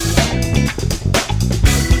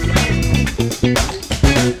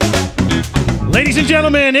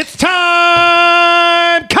gentlemen, it's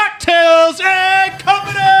time! Cocktails and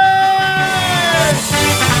Company!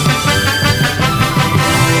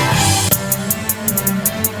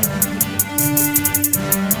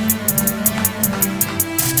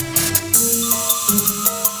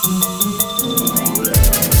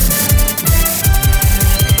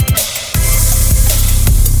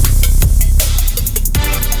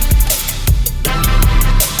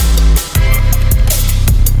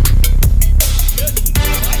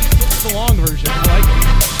 The long version. I like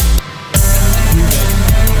it.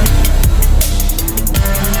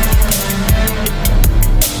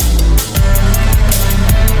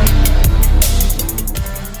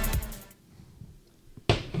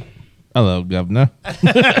 Hello, Governor.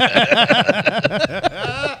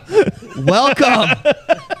 Welcome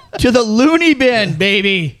to the Looney Bin,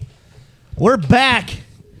 baby. We're back,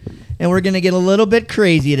 and we're going to get a little bit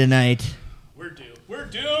crazy tonight. We're due.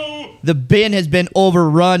 The bin has been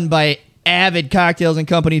overrun by avid Cocktails and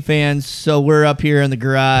Company fans, so we're up here in the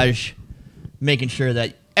garage making sure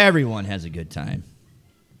that everyone has a good time.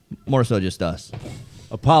 More so just us.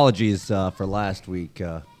 Apologies for last week.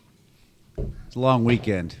 It's a long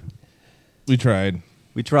weekend. We tried.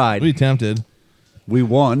 We tried. We attempted. We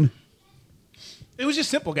won. It was just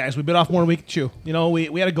simple, guys. We bit off more than we could chew. You know,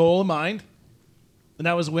 we had a goal in mind, and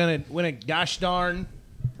that was win a gosh darn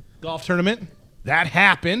golf tournament. That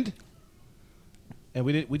happened, and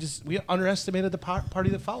we underestimated the party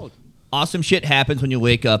that followed. Awesome shit happens when you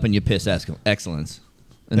wake up and you piss excellence,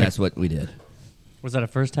 and that's what we did. Was that a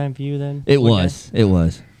first time for you then? It was.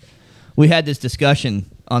 We had this discussion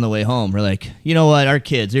on the way home. We're like, you know what? Our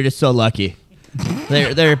kids, they're just so lucky.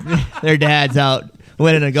 Their dad's out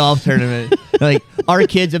winning a golf tournament. Like, our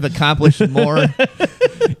kids have accomplished more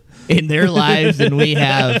in their lives than we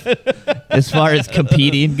have as far as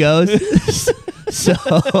competing goes. So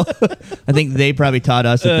I think they probably taught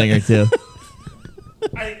us a thing or two.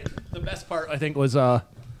 The best part, I think, was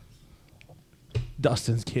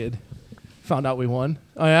Dustin's kid found out we won.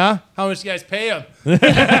 Oh, yeah? How much did you guys pay him? Heard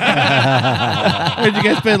you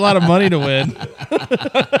guys paid a lot of money to win.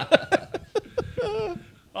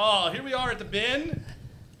 Oh, here we are at the bin.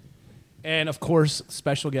 And, of course,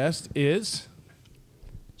 special guest is...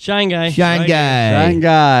 Shine guy. Shine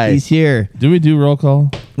guy. He's here. Did we do roll call?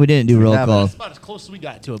 We didn't do roll call. That's about as close as we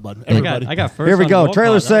got to it, bud. I got first. Here we on go. roll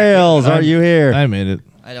Trailer call. sales. Are you here? I made it.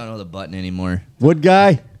 I don't know the button anymore. Wood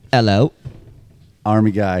guy. Hello. Army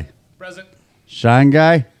guy. Present. Shine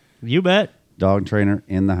guy. You bet. Dog trainer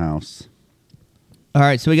in the house. All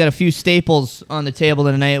right, so we got a few staples on the table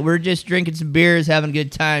tonight. We're just drinking some beers, having a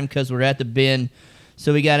good time because we're at the bin.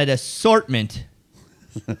 So we got an assortment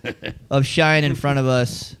of Shine in front of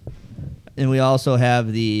us. And we also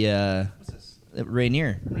have the What's this?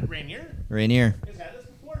 Rainier. Rainier? Rainier. You guys had this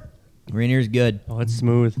before? Rainier's good. Oh, it's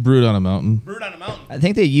smooth. Brewed on a mountain. Brewed on a mountain. I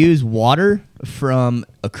think they use water from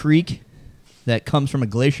a creek that comes from a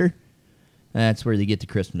glacier. That's where they get the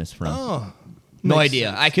crispness from. Oh. No makes idea.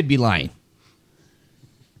 sense. I could be lying.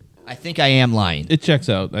 I think I am lying. It checks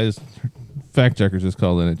out. Fact checkers just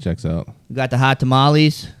called in. It checks out. We got the hot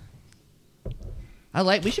tamales.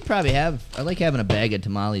 We should probably I like having a bag of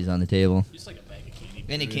tamales on the table. Just like a bag of candy.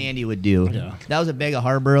 Any candy would do. Yeah. If that was a bag of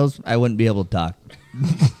Harboros, I wouldn't be able to talk.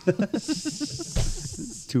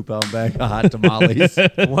 2-pound bag of hot tamales.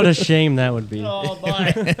 What a shame that would be. Oh,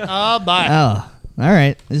 bye. Oh, bye. Oh, all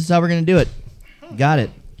right. This is how we're going to do it. Got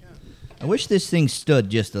it. I wish this thing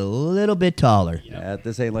stood just a little bit taller. Yeah,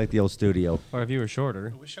 this ain't like the old studio. Or if you were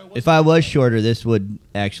shorter. If I was shorter, this would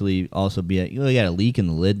actually also be you got a leak in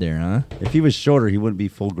the lid there, huh? If he was shorter, he wouldn't be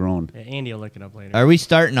full grown. Yeah, Andy will look it up later. Are we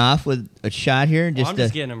starting off with a shot here? I'm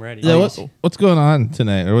just getting them ready. Yeah, what's going on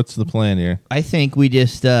tonight, or what's the plan here? I think we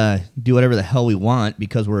just do whatever the hell we want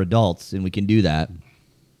because we're adults and we can do that.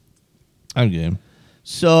 I'm game.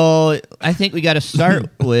 So I think we got to start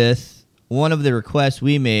with one of the requests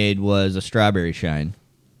we made was a strawberry shine.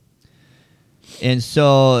 And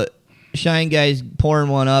so Shine Guy's pouring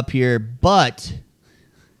one up here, but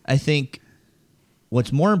I think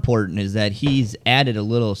what's more important is that he's added a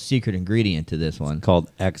little secret ingredient to this one. Called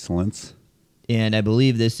excellence. And I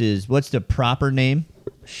believe this is, what's the proper name?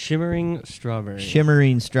 Shimmering strawberry.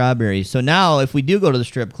 Shimmering strawberry. So now, if we do go to the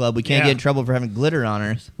strip club, we can't Yeah. get in trouble for having glitter on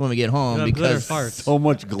us when we get home Glitter because farts. So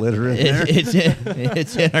much glitter in there.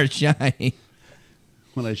 it's in our shine.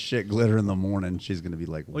 When I shit glitter in the morning, she's going to be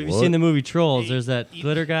like, Well, what? have you seen the movie Trolls? There's that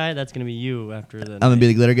glitter guy. That's going to be you after the I'm gonna be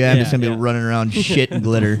the glitter guy. I'm just Yeah, gonna be yeah. running around shit and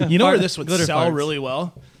glitter. You know where this would Glitter sell farts. really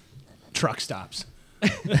well? Truck stops.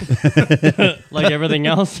 like everything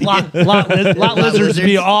else. Lot lizards would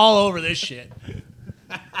be all over this shit.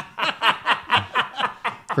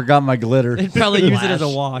 Forgot my glitter. They'd probably use it as a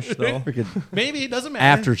wash, though. Freaking Maybe it doesn't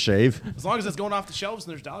matter. aftershave. As long as it's going off the shelves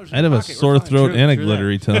and there's dollars in I'd your have a pocket, we're sore fine. throat True- and a true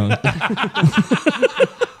glittery tongue.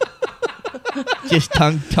 Just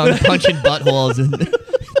tongue punching buttholes and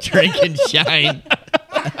drinking shine.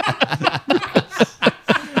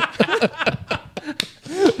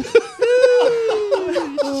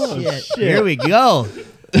 Shit. Here we go.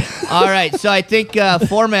 All right, so I think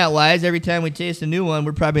format-wise, every time we taste a new one,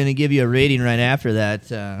 we're probably going to give you a rating right after that.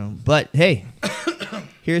 But hey,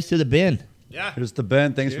 here's to the bin. Yeah. Here's the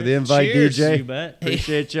Ben. Thanks for the invite, Cheers. DJ. You bet.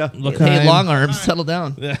 Appreciate you. Hey, long arms, settle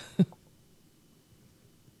down. Yeah.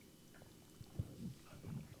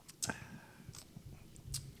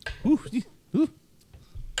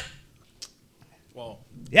 Whoa.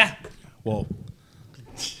 Yeah. Whoa.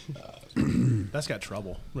 That's got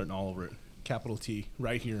trouble written all over it. Capital T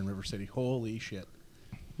right here in River City. Holy shit.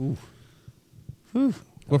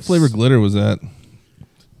 What flavor glitter was that?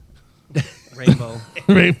 Rainbow.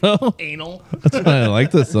 Rainbow? Anal. That's why I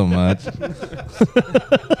liked it so much.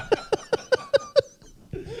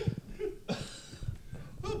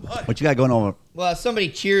 What you got going on? Well, somebody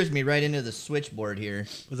cheers me right into the switchboard here.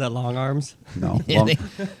 Was that long arms? No. Yeah,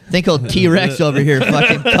 think old T-Rex over here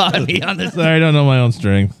fucking caught me on this. Sorry, I don't know my own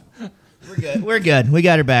strength. We're good. We're good. We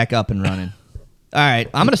got her back up and running. All right,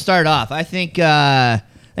 I'm gonna start off. I think that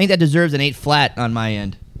deserves an 8 flat on my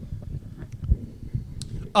end.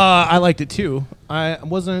 I liked it too. I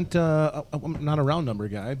wasn't. I'm not a round number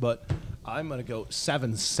guy, but I'm gonna go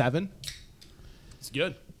 7.7. It's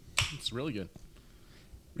good. It's really good.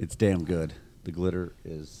 It's damn good. The glitter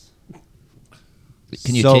is.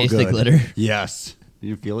 Can you so taste the good. glitter? Yes.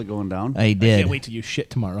 You feel it going down? I I did. can't wait till you shit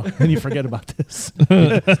tomorrow and you forget about this.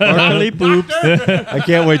 Sparkly poops. I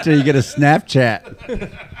can't wait till you get a Snapchat.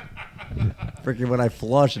 Freaking when I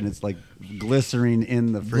flush and it's like glycerine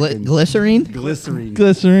in the freaking Glycerine? glycerine.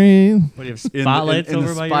 Glycerine. What do you have, In the- spotlights in the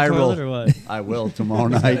over by spiral. your toilet or what? I will tomorrow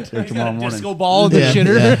night or tomorrow morning. Disco ball in the Yeah,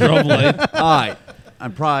 shitter. yeah. Strobe light. All right.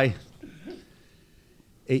 I'm probably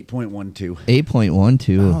 8.12.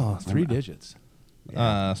 8.12. Oh, 3 digits.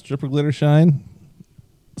 Stripper glitter shine.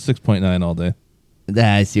 6.9 all day.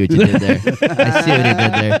 I see what you did there. I see what you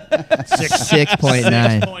did there.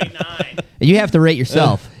 6.9. 6.9. You have to rate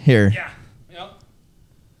yourself here. Yeah. Yep.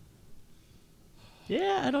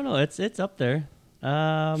 Yeah, I don't know. It's up there.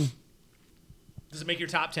 Does it make your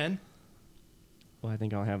top 10? Well, I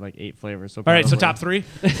think I'll have like 8 flavors. So All right, so probably-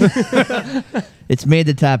 top 3. It's made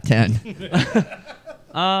the top 10.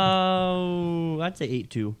 I'd say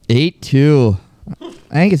 8.2. 8.2.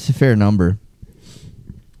 I think it's a fair number.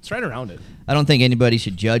 It's right around it. I don't think anybody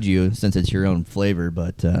should judge you since it's your own flavor,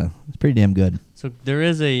 but it's pretty damn good. So there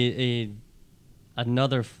is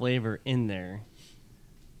another flavor in there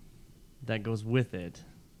that goes with it.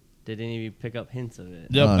 Did any of you pick up hints of it?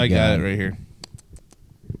 Yep, Oh, I got God. it right here.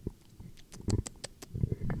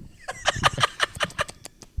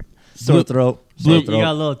 Sore throat. So Sore you got a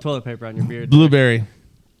throat. little toilet paper on your beard. Blueberry.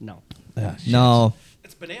 No, No,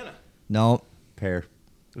 It's banana. no, Pear.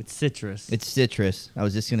 it's citrus. it's citrus. I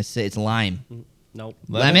was just going to say it's lime. Nope.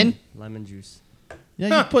 Lemon? Lemon juice.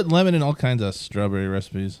 Yeah, you put lemon in all kinds of strawberry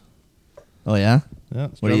recipes. Oh, yeah? Yeah,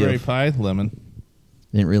 What do you strawberry have? pie, lemon.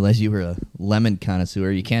 Didn't realize you were a lemon connoisseur.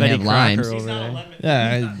 You can't Betty have limes. Crocker He's over not a there. lemon.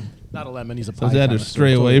 Yeah, Not a lemon. He's a I pie. had to connoisseur. stray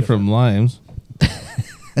Totally away different. from limes.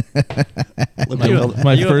 Look My, what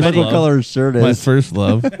my you a first Betty- what love. color his shirt My is. first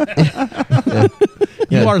love.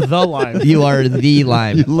 You are the lime. You are the You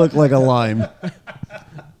lime. look like a lime.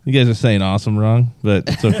 You guys are saying awesome wrong, but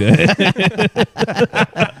it's okay.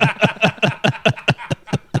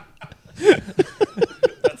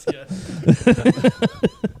 That's good.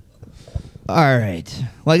 All right.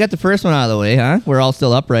 Well, I got the first one out of the way, huh? We're all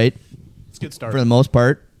still upright It's a good start. for the most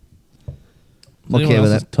part. I'm Anyone okay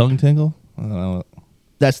with else's that. tongue tingle? I don't know.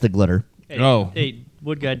 That's the glitter. Hey, Oh. Hey,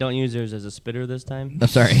 Wood Guy, don't use yours as a spitter this time. I'm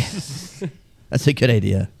sorry. That's a good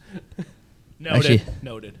idea. Noted. Actually-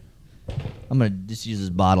 Noted. I'm going to just use this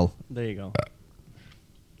bottle. There you go.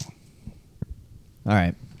 All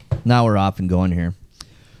right. Now we're off and going here.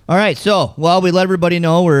 All right. So, well, we let everybody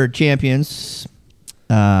know we're champions.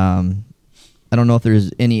 I don't know if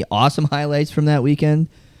there's any awesome highlights from that weekend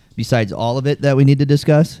besides all of it that we need to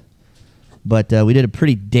discuss. But we did a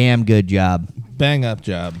pretty damn good job. Bang up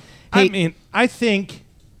job. Hey- I mean, I think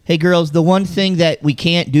Hey, girls, the one thing that we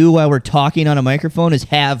can't do while we're talking on a microphone is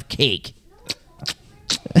have cake.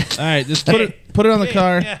 All right, just put it on the Hey,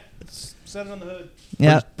 car. Yeah. Set it on the hood.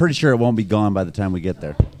 Yeah. Pretty sure it won't be gone by the time we get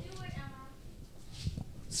there.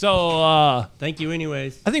 So Thank you,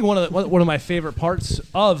 anyways. I think one of my favorite parts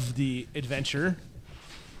of the adventure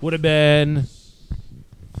would have been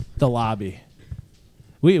the lobby.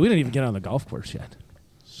 We didn't even get on the golf course yet.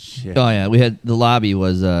 Shit. Oh yeah, we had the lobby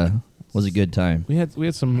was a good time. We had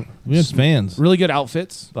some fans. really good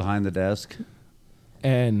outfits, Behind the desk.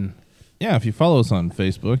 and Yeah, if you follow us on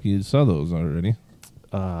Facebook, you saw those already.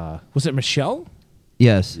 was it Michelle?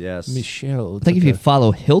 Yes. Yes. Michelle. I think if you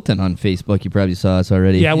follow Hilton on Facebook, you probably saw us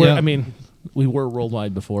already. yeah, Yeah. I mean, we were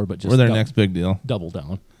worldwide before, but just We're their next big deal. double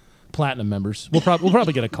down. Platinum members. We'll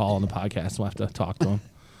probably get a call on the podcast. We'll have to talk to them.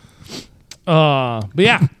 But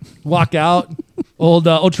yeah, walk out. Old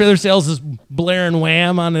Trailer Sales is blaring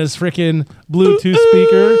Wham on his freaking Bluetooth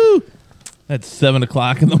speaker. At 7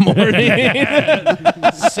 o'clock in the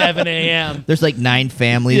morning. 7 a.m. There's like 9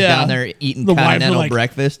 families Yeah. down there eating The wives are continental like,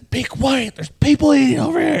 breakfast. Be quiet. There's people eating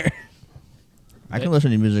over here. I can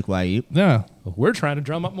listen to music while I eat. Yeah. We're trying to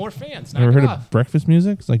drum up more fans. Knock Ever it heard off. of breakfast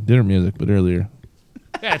music? It's like dinner music, but earlier.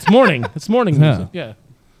 Yeah, it's morning. It's morning Yeah. music. Yeah.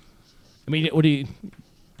 I mean, what do you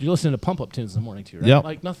listen to pump up tunes in the morning too, right? Yep.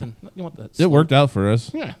 Like nothing. You want that? It worked out for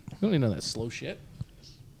us. Yeah. You don't need none of that slow shit.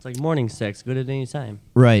 It's like morning sex, good at any time.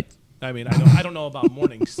 Right. I mean, I don't know about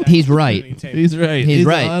morning sex. He's right. He's right. He's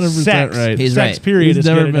right. 100% Sex. right. He's Sex right. period He's is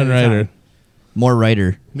never good at been any righter. time. More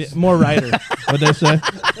writer. More righter. What'd they say?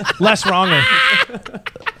 Less wronger.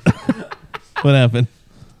 What happened?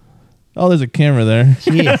 Oh, there's a camera there.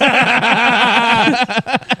 Jeez.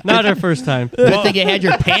 Not our first time. Good thing you had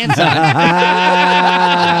your pants on.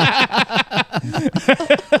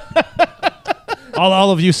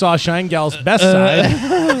 All of you saw Shine Gal's best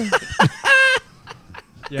side.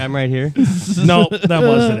 Yeah, I'm right here. No, that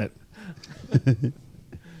wasn't it.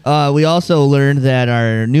 We also learned that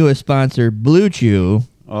our newest sponsor, Blue Chew,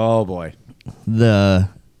 Oh, boy. the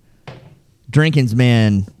Drinkin's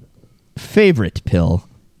Man favorite pill,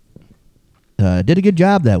 did a good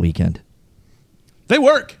job that weekend. They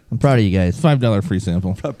work. I'm proud of you guys. $5 free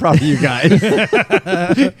sample. Proud of you guys.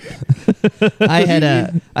 I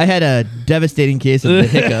had a devastating case of the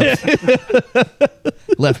hiccups.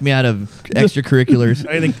 Left me out of extracurriculars.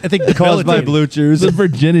 I think the Caused by Peloton- blue chews. The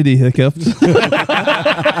virginity hiccups.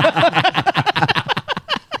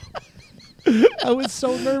 I was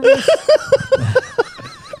so nervous.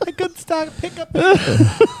 I couldn't stop pick up.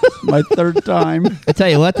 My third time. I tell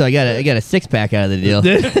you what, though, I got a 6-pack out of the deal.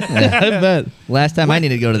 I bet. Last time I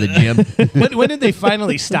needed to go to the gym. When did they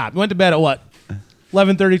finally stop? You went to bed at what?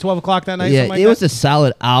 11:30, 12 o'clock that night? Yeah, something like it that? was a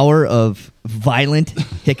solid hour of violent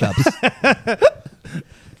hiccups.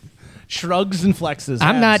 Shrugs and flexes.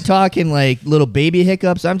 I'm not abs. talking like little baby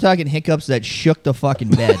hiccups. I'm talking hiccups that shook the fucking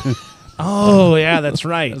bed. Oh, yeah, that's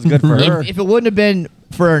right. It's good for her. If it wouldn't have been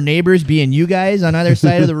for our neighbors being you guys on either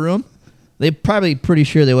side of the room, they probably pretty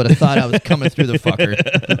sure they would have thought I was coming through the fucker.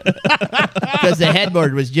 Because the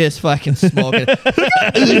headboard was just fucking smoking.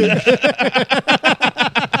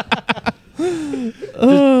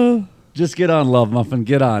 Just get on, Love Muffin.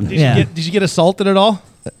 Get on. Yeah. Did you get assaulted at all?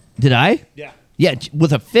 Did I? Yeah. Yeah,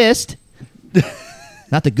 with a fist.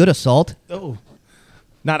 Not the good assault. Oh.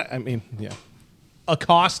 Not, I mean, yeah.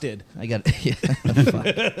 Accosted. I got yeah. Fuck.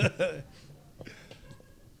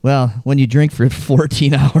 Well, when you drink for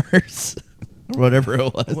 14 hours or whatever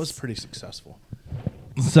it was. It was pretty successful.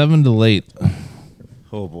 7 to late.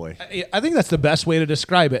 Oh, boy. I think that's the best way to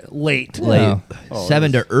describe it. Late. Late. Yeah. Oh,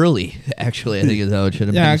 7 to early, actually, I think is how it should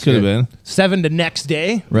have been. Yeah, it could have been. 7 to next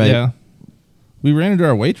day. Right. Yeah. We ran into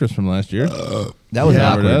our waitress from last year. That was Remember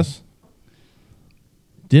awkward. us?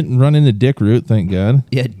 Didn't run into Dick Root, thank God.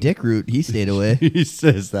 Yeah, Dick Root, he stayed away. He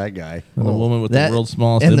says that guy. And the woman with That- the world's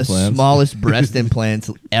smallest and implants. the smallest breast implants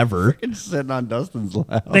ever. Sitting on Dustin's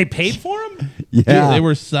lap. They paid for him? Yeah. They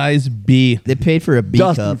were size B, They paid for a B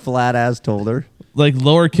Dustin cup. flat ass told her. like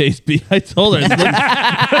lowercase b. I told her.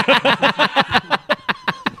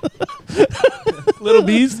 Little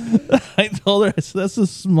bees? I told her, I said, that's the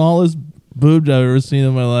smallest boob job I've ever seen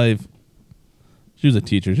in my life. She was a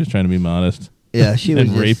teacher. She was trying to be modest. Yeah, she was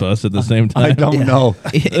And rape just, us at the same time. I don't Yeah. know.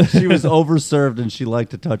 She was overserved and she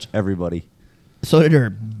liked to touch everybody. So did her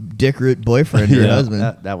Dick Root boyfriend, her Yeah. husband.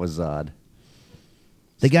 That was odd.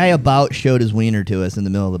 The guy about showed his wiener to us in the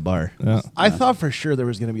middle of the bar. Yeah. I thought for sure there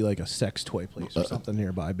was going to be like a sex toy place or something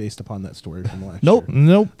nearby based upon that story from last Nope. year.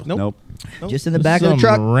 Nope. Nope. Just in the back of the Some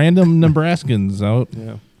truck. random Nebraskans out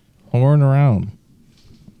Yeah. whoring around.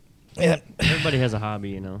 Yeah, Everybody has a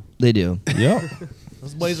hobby, you know. they do. Yep.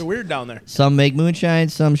 Those boys are weird down there. Some make moonshine,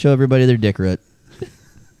 some show everybody their dick root.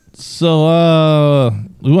 So,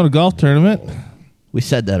 we won a golf tournament. We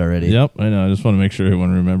said that already. Yep, I know. I just want to make sure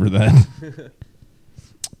everyone remember that.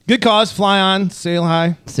 Good cause. Fly on. Sail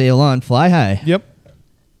high. Sail on, fly high. Yep.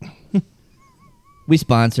 We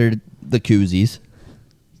sponsored the koozies.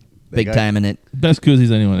 Big guy. time in it. Best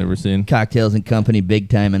koozies anyone ever seen. Cocktails and Company, big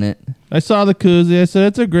time in it. I saw the koozie. I said,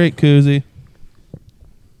 it's a great koozie. I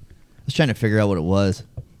was trying to figure out what it was.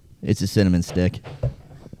 It's a cinnamon stick.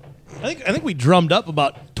 I think we drummed up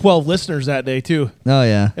about 12 listeners that day too. Oh,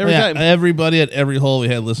 yeah. Every time. Everybody at every hole we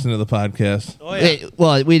had listening to the podcast. Oh yeah.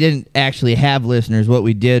 Well, we didn't actually have listeners. What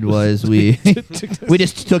we did was we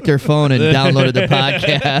just took their phone and downloaded the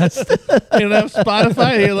podcast. You don't have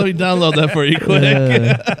Spotify? Here, let me download that for you quick.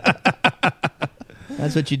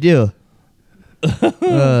 That's what you do.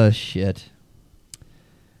 Oh, shit.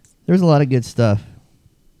 There's a lot of good stuff.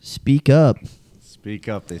 Speak up. Speak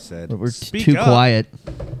up, they said. But we're Speak too up. quiet.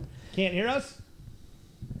 Can't hear us?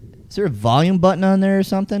 Is there a volume button on there or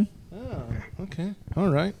something? Oh, okay. All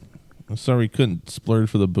right. I'm sorry we couldn't splurge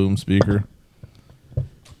for the boom speaker.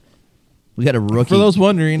 We got a rookie. For those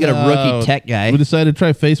wondering, we got a rookie tech guy. We decided to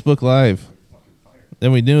try Facebook Live.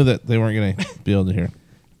 Then we knew that they weren't going to be able to hear.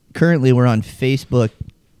 Currently, we're on Facebook.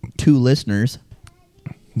 2 listeners.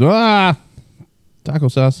 Ah! Taco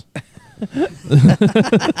sauce.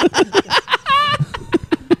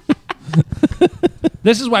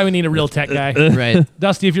 This is why we need a real tech guy. Right.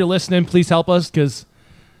 Dusty, if you're listening, please help us because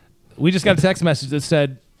we just got a text message that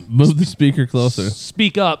said, Move the speaker closer.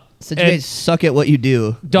 speak up. Since you And guys suck at what you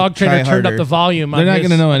do. Dog try trainer turned up harder. the volume. They're on not his-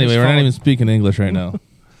 going to know on his anyway. We're not phone. even speaking English right now.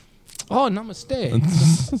 Oh,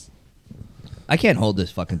 namaste. I can't hold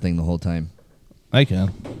this fucking thing the whole time. I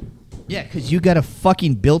can. Yeah, because you got a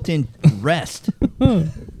fucking built-in rest.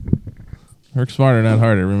 Work smarter, not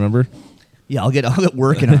harder, remember? Yeah, I'll get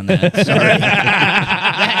working on that. Sorry.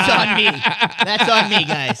 That's on me. That's on me,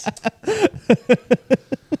 guys.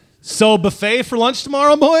 So buffet for lunch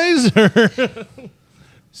tomorrow, boys? Or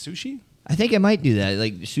sushi? I think I might do that,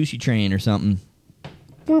 like sushi train or something.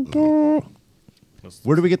 Where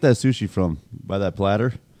do we get that sushi from? By that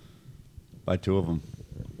platter? By 2 of them.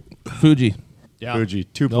 Fuji. Yeah. Fuji,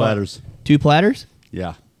 2 No. platters. 2 platters?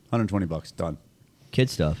 Yeah, $120. Done. Kid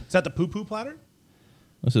stuff. Is that the poo-poo platter?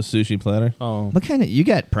 That's a sushi platter. Oh. What kind of... You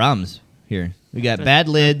got problems here. We got bad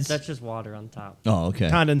lids. That's just water on top. Oh, okay.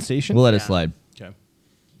 Condensation? We'll let it Yeah. slide. Okay.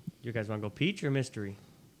 You guys want to go peach or mystery?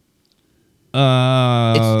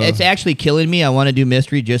 It's actually killing me. I want to do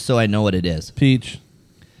mystery just so I know what it is. Peach.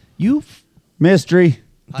 You... Mystery.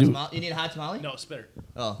 You need a hot tamale? No, spitter.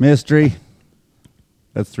 Oh. Mystery.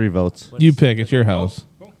 That's 3 votes. You pick. It's your house.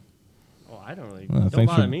 Oh, I don't really. Well, don't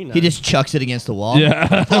thanks bother for- me now. He just chucks it against the wall.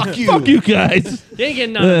 Yeah. Fuck you. Fuck you guys. They ain't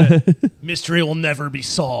getting none of it. Mystery will never be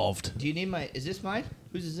solved. Do you need my... Is this mine?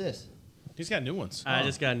 Whose is this? He's got new ones. I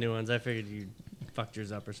just got new ones. I figured you fucked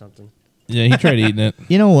yours up or something. Yeah, he tried eating it.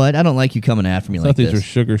 You know what? I don't like you coming after me I like thought these were this.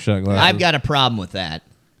 sugar shot glasses. I've got a problem with that.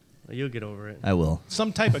 Well, you'll get over it. I will.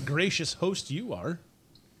 Some type of gracious host you are.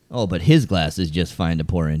 Oh, but his glass is just fine to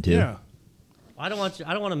pour into. Yeah. I don't want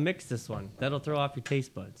to mix this one. That'll throw off your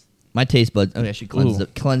taste buds. My taste buds. Oh, I should Ooh.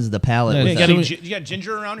 cleanse the palate Yeah, with, You got, So any we- you got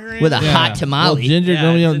ginger around here? with a Andy? hot tamale. Little ginger. Yeah,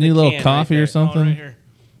 don't we it's in need a the little can coffee right or there. something? Oh, right here.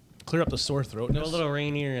 Clear up the sore throat. Put a little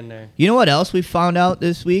rainier in there. You know what else we found out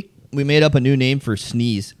this week? We made up a new name for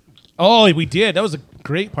sneeze. Oh, we did. That was a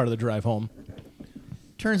great part of the drive home.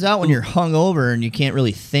 Turns out when you're hungover and you can't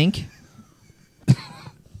really think,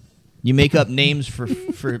 you make up names for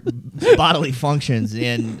bodily functions,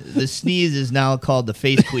 and the sneeze is now called the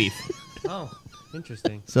face queef. Oh,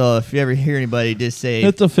 interesting. So if you ever hear anybody just say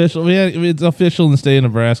It's official. It's official in the state of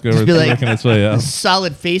Nebraska. We're be like- working its way out.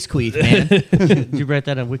 solid face queef, man, Did you write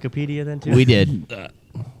that on Wikipedia then too? we did.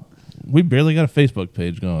 We barely got a Facebook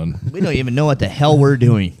page going. We don't even know what the hell we're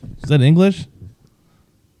doing. Is that English?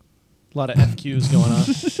 A lot of FQs going on.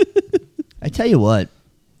 I tell you what,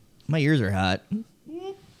 my ears are hot.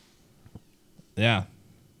 Yeah.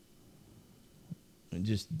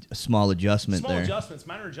 Just a small adjustment Small there. adjustments,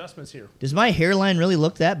 minor adjustments here. Does my hairline really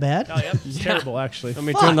look that bad? Oh, yep. It's terrible, actually. Let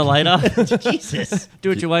me turn the light off. Jesus. Do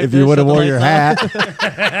what your wife If you does, would have shut the wore your lights off.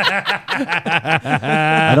 hat.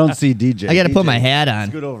 I don't see DJ. I got to put DJ, my hat on.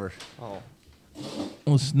 Scoot over.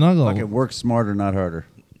 Well, snuggle. Fucking work smarter, not harder.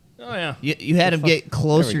 Oh, yeah. You had him get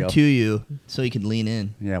closer go. to you so you could lean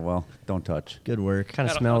in. Yeah, well, don't touch. Good work. Kind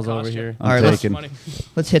of That'll smells cost over you. here. All right, let's, taking. Money.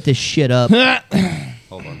 let's hit this shit up.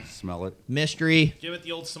 Hold on, smell it. Mystery. Give it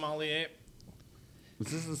the old sommelier. Was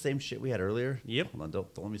this the same shit we had earlier? Yep. Hold on,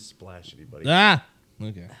 don't let me splash anybody. Ah.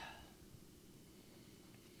 Okay.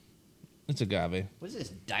 It's agave. What is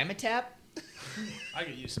this? Dimetap? I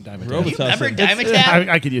could use some diamond Robitussin. You remember It's- Dimetap?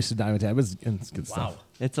 I could use some diamond tab. It's good stuff.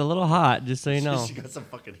 It's a little hot, just so you know. She got some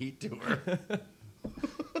fucking heat to her.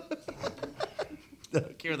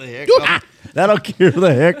 That'll cure the hiccups. That'll cure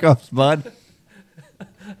the hiccups, bud.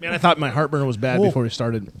 Man, I thought my heartburn was bad before we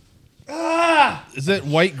started. Is that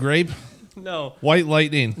white grape? No. White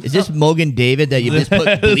lightning. Is this Mogan David that you just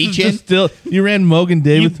put bleach in? You ran Mogan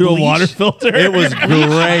David through a water filter. It was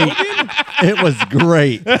great. It was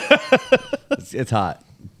great. It's hot.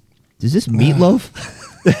 Is this meatloaf?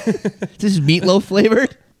 Is this meatloaf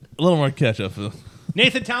flavored? A little more ketchup.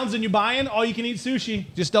 Nathan Townsend, you buying? All you can eat sushi.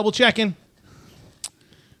 Just double checking.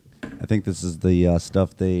 I think this is the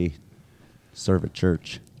stuff they serve at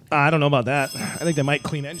church. I don't know about that. I think they might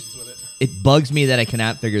clean engines with it. It bugs me that I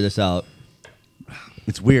cannot figure this out.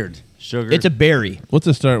 It's weird. Sugar. It's a berry. What's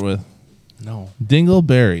it start with? No.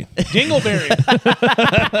 Dingleberry. Dingleberry.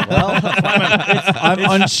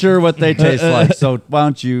 I'm unsure what they taste like, so why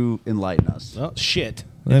don't you enlighten us? Oh, shit.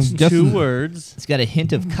 I'm Two guessing words. It's got a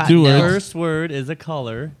hint of Two cotton. words. First word is a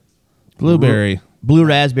color. blueberry. Blue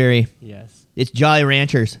raspberry. Yes. It's Jolly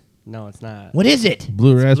Ranchers. No, it's not. What is it?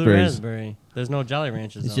 Blue Blue raspberries. raspberry. There's no Jolly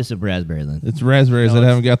Ranchers. It's though. just a raspberry then. It's raspberries No, that it's-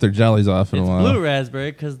 haven't got their jollies off in a It's while. blue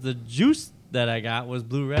raspberry because the juice that I got was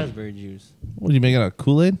blue raspberry juice. What, did you make it out of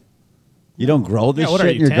Kool-Aid? You don't grow this Yeah, what are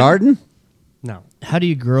shit in you, your 10? garden? No. How do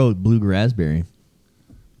you grow blue raspberry?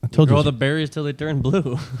 I told Grow you. the berries till they turn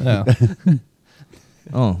blue. Yeah.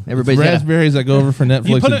 Oh, It's everybody's got a, raspberries that go over for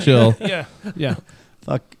Netflix and chill. Yeah. Yeah.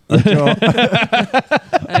 Fuck. Aren't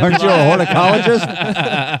you a horticulturist?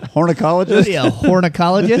 Horticulturist? a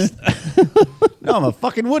horticulturist. No, I'm a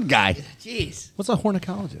fucking wood guy. Jeez. What's a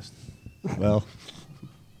horticulturist? Well,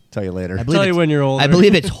 tell you later. I believe Tell you it's- when you're older. I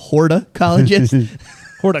believe it's horticulturist.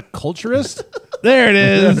 Horticulturist? There it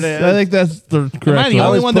is. There it is. I think that's the correct Am I the one.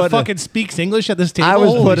 only was one that put a- fucking speaks English at this table? I was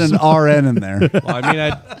Holy putting RN in there. Well, I mean,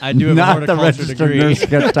 I do have a Not the horticulture registered degree. nurse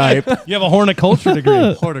get type. You have a horticulture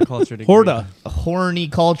degree. Horticulture degree. Horta. Horny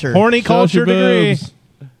culture. Horticulture Show us your degree. boobs.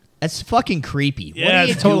 That's fucking creepy. What Yeah, are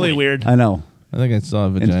you it's totally doing? weird. I know. I think I saw a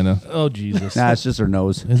vagina. Oh, Jesus. Nah, it's just her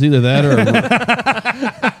nose. It's either that or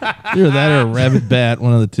either that or a rabid bat,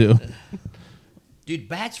 one of the two. Dude,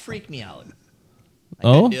 bats freak me out. I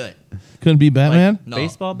Oh? couldn't do it. Couldn't be Batman? No.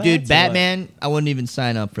 Baseball bats Dude, or what? Batman, I wouldn't even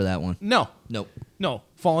sign up for that one. No. Nope. No.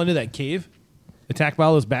 Fall into that cave? Attacked by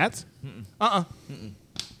all those bats?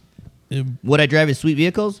 Would I drive his sweet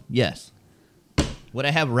vehicles? Yes. Would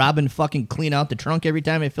I have Robin fucking clean out the trunk every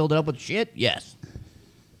time I filled it up with shit? Yes.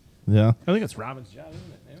 Yeah. I think it's Robin's job,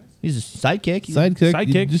 isn't it? Anyways. He's a sidekick. Sidekick.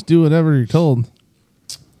 You Sidekick. just do whatever you're told.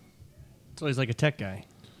 So he's like a tech guy.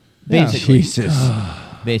 Basically. Jesus.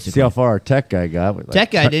 Basically. See how far our tech guy got. Like,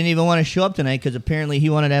 Tech guy didn't even want to show up tonight because apparently he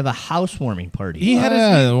wanted to have a housewarming party. He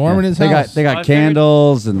had warming his they house. got I figured-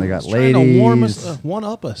 candles and they got trying ladies. to warm us, one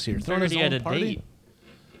up us here. Throwing Figured his he had own a party. date.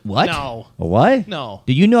 What? No. A what? No.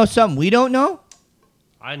 Do you know something we don't know?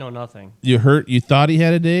 I know nothing. You thought he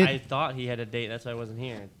had a date? I thought he had a date. That's why I wasn't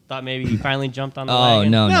here. Thought maybe he finally jumped on the Oh,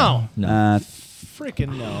 wagon. no. No. No.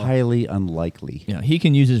 Freaking no. Highly unlikely. You know, he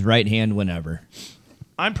can use his right hand whenever.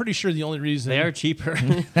 I'm pretty sure the only reason They are cheaper.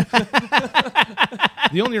 the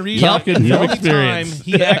only reason Talking the from only time experience.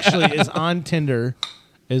 he actually is on Tinder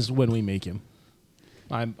is when we make him.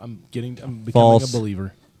 I'm becoming False. a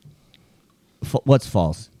believer. What's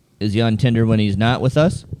false? Is he on Tinder when he's not with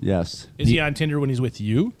us? Yes. Is he on Tinder when he's with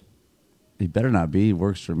you? He better not be. He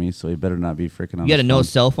works for me, so he better not be freaking on You got a his no phone.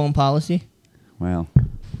 cell phone policy? Well,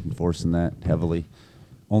 enforcing that heavily.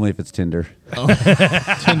 Only if it's Tinder.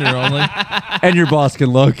 Tinder only. And your boss can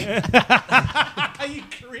look. You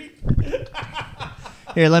creep.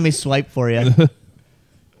 Here, let me swipe for you.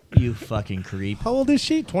 You fucking creep. How old is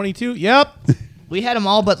she? 22? Yep. We had them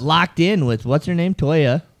all but locked in with, what's her name?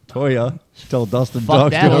 Toya. Toya. Tell Dustin Fuck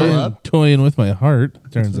Dog that story. all up. Toying with my heart,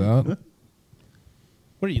 turns out. What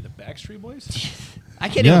are you, the Backstreet Boys? I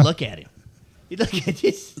can't Yeah. even look at him. You look at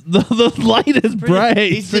this. The light is bright.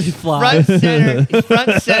 He's just front center. He's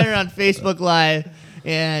front center on Facebook Live,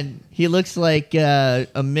 and he looks like a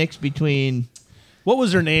mix between What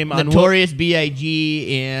was her name on Notorious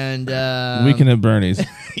B.I.G. and Weekend at Bernie's.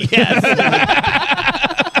 yes,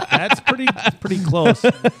 That's pretty close.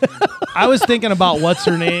 I was thinking about what's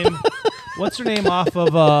her name off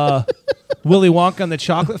of Willy Wonka and the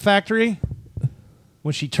Chocolate Factory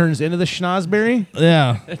when she turns into the schnozberry.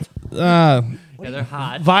 Yeah. Yeah, they're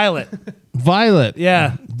hot. Violet. Violet.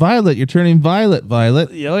 Yeah. Violet. You're turning violet, Violet.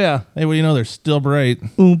 Oh yeah. Hey, what do you know? They're still bright.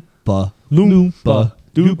 Oompa Loompa.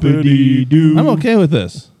 Doopity doo. I'm okay with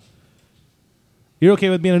this. You're okay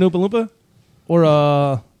with being an Oompa Loompa? Or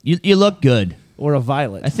a You look good.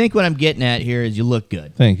 violet? I think what I'm getting at here is you look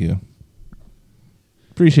good. Thank you.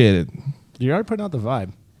 Appreciate it. You're already putting out the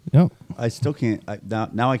vibe. Yep. I still can't.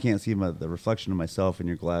 Now I can't see the reflection of myself in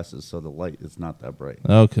your glasses, so the light is not that bright.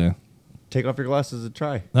 Okay. Take off your glasses and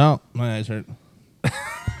try. No, my eyes hurt.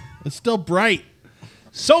 It's still bright.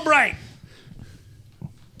 So bright.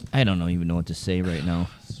 I don't even know what to say right now.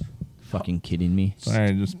 fucking kidding me?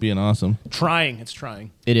 Sorry, just being awesome. Trying. It's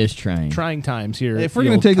trying. It is trying. Trying times here. Hey, at if we're the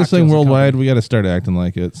gonna old take this thing Cocktails and worldwide, Company. we got to start acting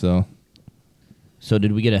like it. So So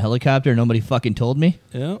did we get a helicopter? Nobody fucking told me.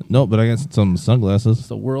 Yeah. no, but I got some sunglasses. It's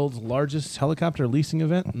the world's largest helicopter leasing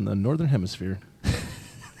event in the Northern Hemisphere.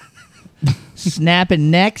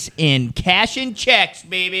 Snapping necks and cashing checks,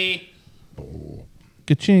 baby.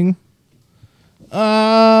 Ka-ching.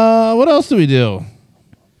 What else do we do?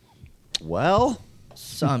 Well,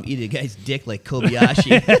 Saw him eat a guy's dick like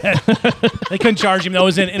Kobayashi. They couldn't charge him. That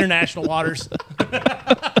was in international waters.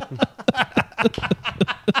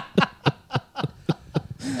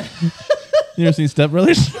 You ever seen Step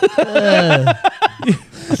Brothers? That's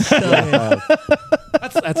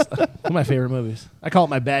one of my favorite movies. I call it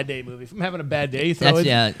my bad day movie. If I'm having a bad day, you throw That's- in,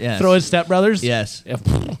 yeah, yes. throw in Step Brothers. Yes. Yeah,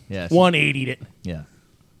 Yes. 180'd it. Yeah.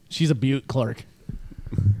 She's a Butte clerk.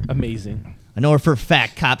 Amazing. I know for a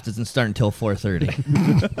fact Cops doesn't start until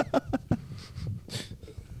 4:30.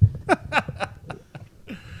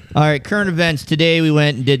 All right, current events. Today we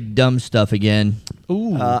went and did dumb stuff again.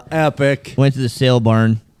 Ooh. epic, Went to the sale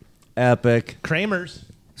barn. epic. Kramer's.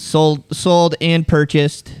 Sold and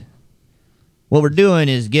purchased. What we're doing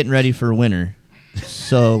is getting ready for winter.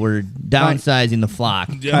 So we're downsizing the flock.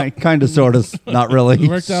 Kind of, sort of, not really. It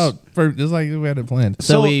worked out for just like we had it planned.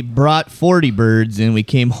 So we brought 40 birds and we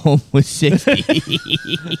came home with 60.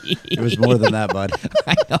 It was more than that, bud.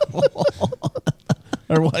 I know.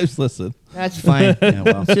 Our wives listen. That's fine. Yeah,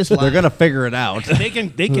 well, It's just they're lying. gonna figure it out. They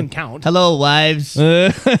can count. Hello, wives.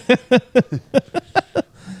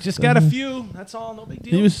 Just got a few. That's all. No big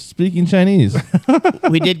deal. He was speaking Chinese.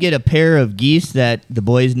 We did get a pair of geese that the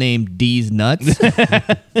boys named D's Nuts.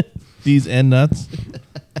 These end nuts.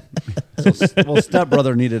 Well,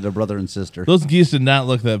 stepbrother needed a brother and sister. Those geese did not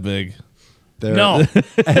look that big. They're, No.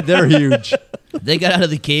 they're huge. They got out of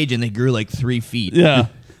the cage and they grew like 3 feet. Yeah.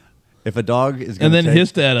 If a dog is gonna And then take,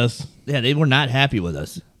 hissed at us. Yeah, they were not happy with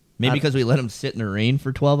us. Maybe because we let them sit in the rain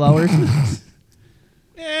for 12 hours.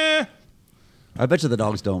 Eh. I bet you the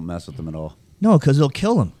dogs don't mess with them at all. No, because they'll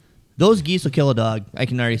kill them. Those geese will kill a dog. I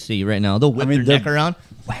can already see right now. They'll whip I mean, their neck they're- around.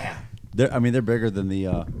 Wow. They're bigger than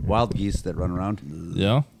the wild geese that run around.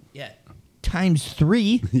 Yeah. Yeah. Times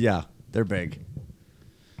 3. Yeah, they're big.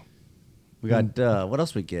 We got what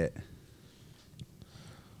else we get?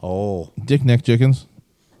 Oh, Dick neck chickens.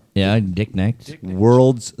 Yeah, dick necked.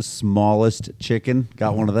 world's smallest chicken.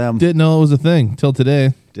 Got one of them. Didn't know it was a thing till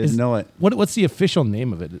today. Didn't know it. What's the official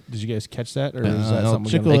name of it? Did you guys catch that, or is that El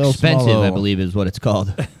something? Chico we're gonna- El Expensive, Small. I believe, is what it's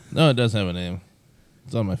called. No, it does have a name.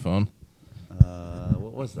 It's on my phone.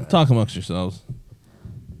 What was that? Talk amongst yourselves.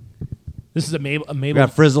 This is a Mabel. We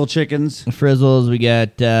got frizzle chickens. Frizzles. We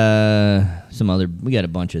got some other. We got a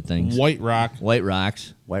bunch of things. White Rock. White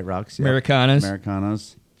Rocks. White Rocks. Yeah. Americanas.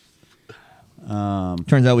 Americanas.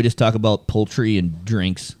 Turns out we just talk about poultry and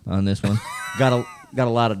drinks on this one. Got a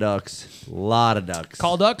lot of ducks. Lot of ducks.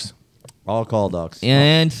 Call ducks. All call ducks.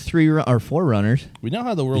 And 4 runners. We now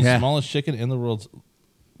have the world's Yeah. smallest chicken and the world's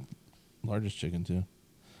largest chicken, too.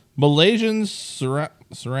 Malaysian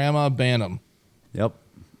Sarama Bantam. Yep.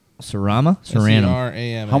 Serrano.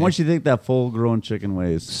 S-E-R-A-M-A. How much do you think that full-grown chicken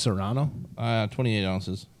weighs? Serrano. 28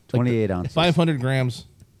 ounces. 28 ounces. 500 grams.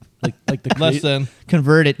 Like the Less than.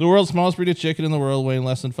 Convert it. The world's smallest breed of chicken in the world, weighing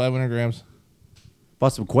less than 500 grams.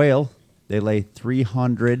 Bought some quail. They lay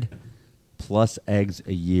 300 plus eggs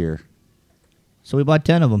a year. So we bought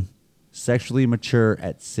 10 of them. Sexually mature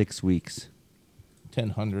at 6 weeks.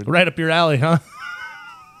 1,000. Right up your alley, huh?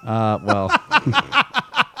 Well,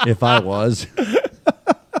 if I was.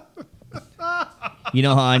 You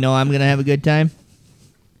know how I know I'm going to have a good time?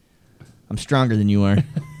 I'm stronger than you are.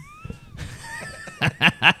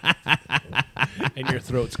 And your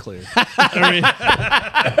throat's clear.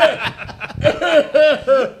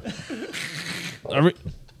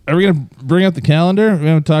 Are we going to bring up the calendar? We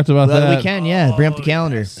haven't talked about that. We can, yeah. Bring up the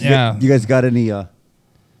calendar. Yeah. You guys got any? Oh,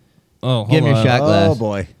 hold Give me your on. shot Oh glass.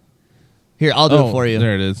 boy. Here, I'll do it for you.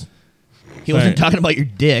 There it is. He wasn't Sorry. talking about your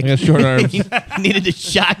dick. I got short arms. He needed a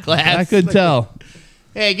shot glass. I could tell.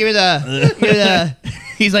 Hey, give me the.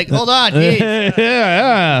 He's like, hold on. Geez.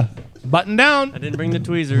 yeah. Button down. I didn't bring the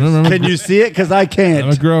tweezers. Can you see it? Because I I'm a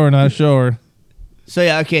can't. grower, not a shower. So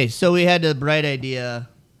yeah, okay. So we had the bright idea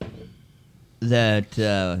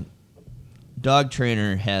that dog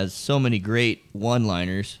trainer has so many great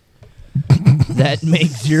one-liners that make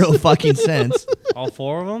zero fucking sense. All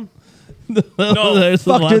 4 of them? No. There's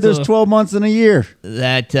Fuck, lots dude, there's of- 12 months in a year.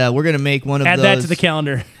 That we're gonna make one of Add those. that to the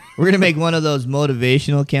calendar. We're gonna make one of those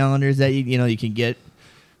motivational calendars that you can get,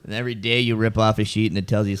 and every day you rip off a sheet and it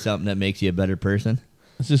tells you something that makes you a better person.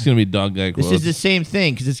 It's just gonna be dog guy This quotes. is the same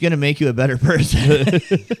thing because it's going to make you a better person.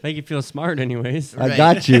 Make you feel smart, anyways. I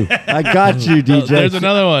got you. I got you, DJ. There's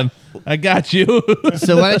another one. I got you.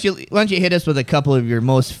 So why don't you hit us with a couple of your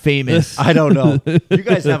most famous? I don't know. You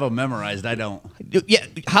guys have them memorized. I don't. Yeah,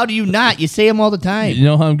 how do you not? You say them all the time. You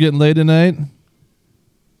know how I'm getting laid tonight?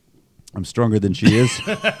 I'm stronger than she is.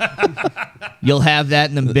 You'll have that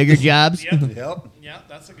in the bigger jobs. Yep. Yeah,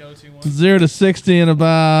 that's a go-to one. 0 to 60 in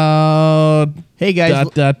about Hey guys,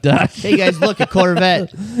 dot. hey guys, look, a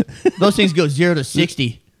Corvette. Those things go 0 to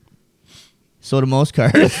 60. So do most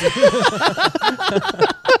cars.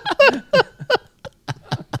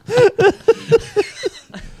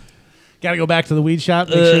 Got to go back to the weed shop.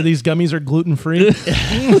 Make sure these gummies are gluten free.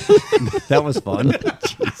 That was fun.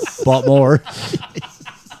 Bought more.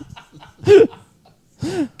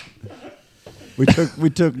 We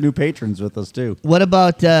took new patrons with us too. What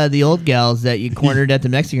about the old gals that you cornered at the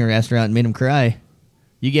Mexican restaurant and made them cry?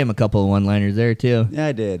 You gave them a couple of one-liners there too. Yeah,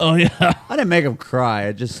 I did. Oh, yeah. I didn't make them cry.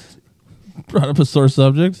 I just, Brought up a sore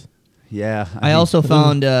subject. yeah. I also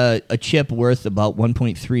found a chip worth about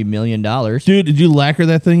 $1.3 million. Dude, did you lacquer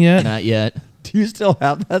that thing yet? Not yet. Do you still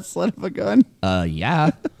have that son of a gun?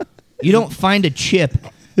 Yeah. You don't find a chip Is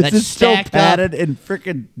that's it still stacked padded up. in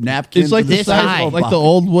freaking napkins? It's like in the this size, high. like the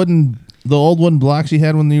old wooden blocks you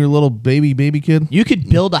had when you were a little baby kid. You could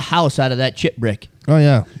build a house out of that chip brick. Oh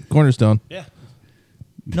yeah, cornerstone. Yeah.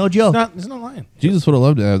 No joke. It's not lying. Jesus would have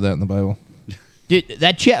loved to have that in the Bible. Dude,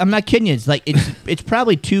 that chip, I'm not kidding you. It's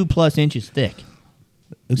probably 2+ inches thick.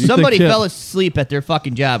 It's a Somebody thick chip. fell asleep at their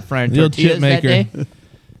fucking job frying The old tortillas chip that maker. day and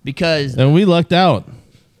because we lucked out.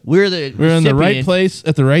 we're We were in the right recipient place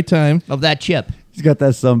at the right time. of that chip. He's got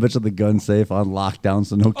that son of a bitch of the gun safe on lockdown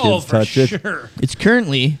so no kids touch it. sure. It's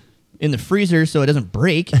currently in the freezer so it doesn't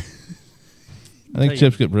break. I think you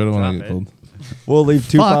chips get brittle when I drop get it. cold. We'll leave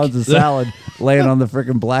 2 Fuck. pounds of salad laying on the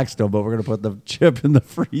freaking Blackstone, but we're going to put the chip in the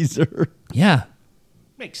freezer. Yeah.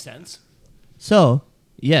 Makes sense. So,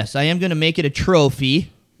 yes, I am going to make it a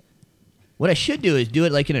trophy. What I should do is do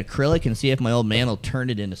it like in acrylic and see if my old man will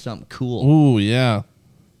turn it into something cool. Ooh, yeah.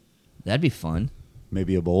 That'd be fun.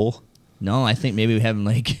 Maybe a bowl. No, I think maybe we have him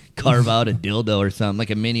like carve out a dildo or something,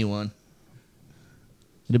 like a mini one.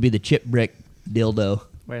 It'll be the chip brick dildo.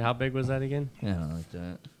 Wait, how big was that again? I don't know, like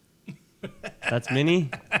that. That's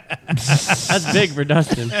mini? That's big for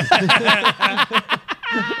Dustin.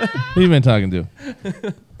 Who you been talking to?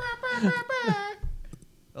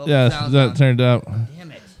 Oh, Yeah, sound's that on. turned out.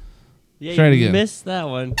 Damn it. Yeah, Try it you again. missed that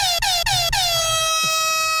one.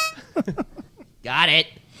 Got it.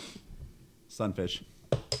 Sunfish.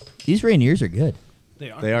 These Rainiers are good. They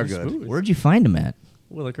are. They are They're good. smooth. Where'd you find them at?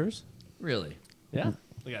 Willikers. Really? Yeah.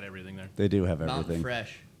 They got everything there. They do have Mountain everything.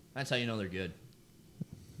 Fresh. That's how you know they're good.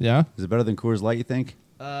 Yeah? Is it better than Coors Light, you think?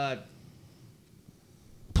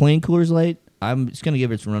 Plain Coors Light. I'm just gonna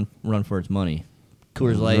give it a run for its money.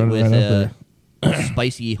 Coors Light Run with right up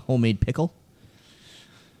spicy homemade pickle.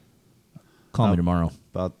 Call me tomorrow.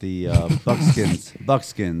 About the Buckskins.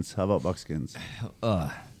 Buckskins. How about Buckskins?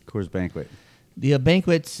 Coors Banquet. The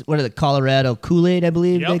banquets. What are the Colorado Kool-Aid? I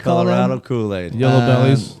believe Yep. they call Colorado them. Kool-Aid. Yellow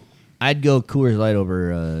bellies. I'd go Coors Light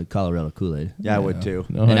over Colorado Kool-Aid. Yeah, I would too.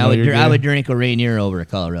 No, And know I would you're I good. would drink a Rainier over a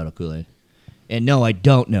Colorado Kool-Aid. And no, I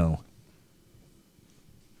don't know.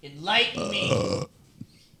 Enlighten me.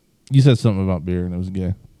 You said something about beer and it was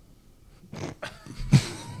gay.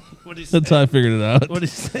 What did he say? That's how I figured it out. What did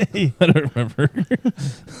he say? I don't remember.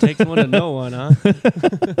 Takes one to know one, huh?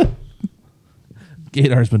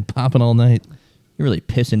 Gaydar's been popping all night. You're really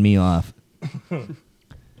pissing me off.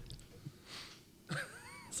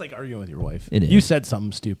 It's like arguing with your wife. It is. You said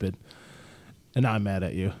something stupid, and now I'm mad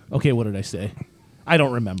at you. Okay, what did I say? I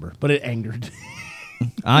don't remember, but it angered.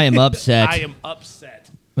 I am upset. I am upset.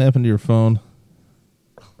 What happened to your phone?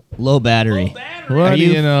 Low battery. Battery. What Are do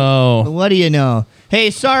you- you know? What do you know? Hey,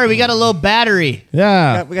 sorry, we got a low battery.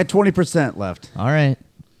 Yeah. We got 20% left. All right.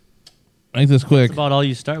 Make this quick. That's about all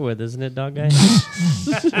you start with, isn't it, dog guy?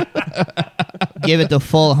 Give it the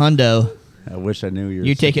full hundo. I wish I knew your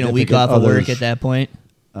You're taking a week significant off of work others. at that point.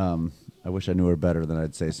 I wish I knew her better than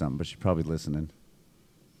I'd say something, but she's probably listening.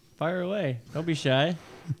 Fire away. Don't be shy.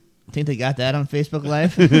 Think they got that on Facebook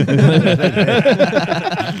Live?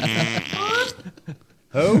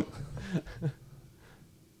 Who?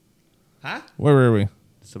 Where were we? Did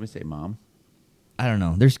somebody say mom? I don't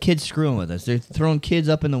know. There's kids screwing with us. They're throwing kids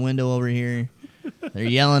up in the window over here. They're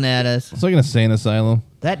yelling at us. It's like an insane asylum.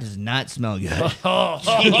 That does not smell good.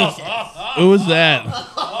 Who was that?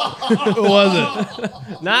 Who was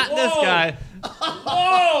it? Not this guy.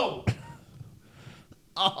 Whoa!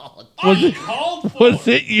 Was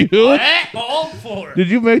it you? Called for. Did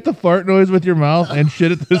you make the fart noise with your mouth and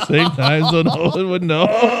shit at the same time so no one would know?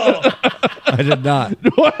 I did not.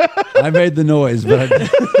 I made the noise, but I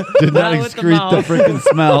did not Not with the excrete the mouth. freaking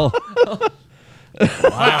smell.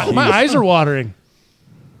 Wow, my eyes are watering.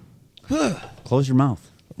 Close your mouth.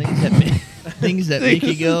 Things that make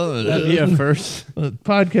you go. That'd be a first.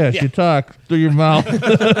 Podcast, you talk through your mouth.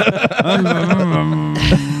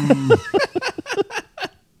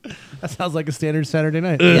 That sounds like a standard Saturday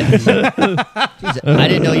night. Jeez, I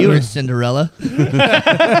didn't know you were Cinderella.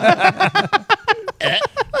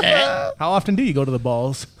 How often do you go to the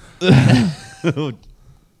balls?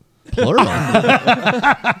 Plural.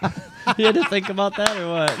 You had to think about that or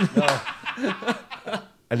what?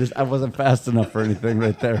 I wasn't fast enough for anything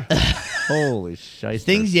right there. Holy shit.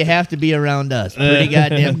 Things you have to be around us pretty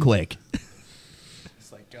goddamn quick.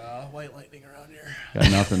 It's like white lightning around here. Got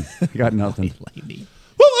nothing. Got nothing.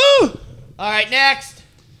 Woo-woo! All right, next.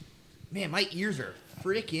 Man, my ears are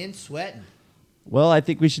freaking sweating. Well, I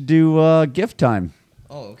think we should do gift time.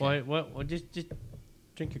 Oh, okay. Wait, what? Just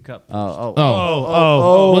drink your cup.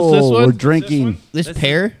 Oh. What's this one? We're drinking. This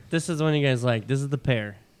pear? This is one you guys like. This is the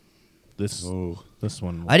pear. This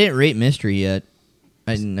one. I didn't rate mystery yet.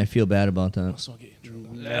 I feel bad about that. So I'll get you in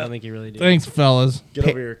trouble. I don't think you really do. Thanks, fellas. Get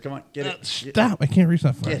over here. Come on. Get it. Stop. I can't reach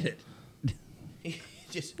that far. Get it.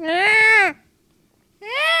 Just Oh,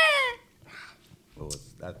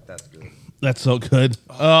 that's good. That's so good.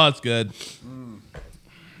 Oh, it's good.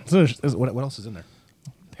 So what else is in there?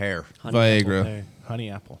 Pear. Viagra. Hey,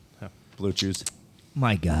 honey apple. Yeah. Blue chews.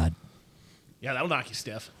 my God. Yeah, that'll knock you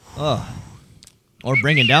stiff. Oh. Or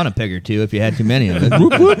bringing down a peg or two if you had too many of it.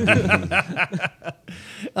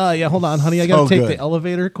 Yeah, hold on, honey. I gotta So take good. the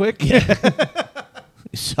elevator quick.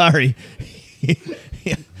 Sorry.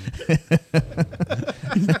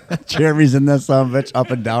 Jeremy's in this son of a bitch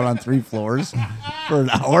up and down on 3 floors for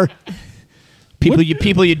an hour. People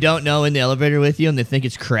you don't know in the elevator with you, and they think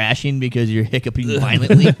it's crashing because you're hiccuping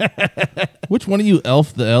violently. Which one of you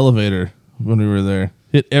elfed the elevator when we were there?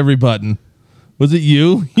 Hit every button. Was it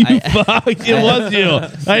you? You fuck. It was you.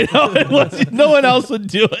 I know it was you. No one else would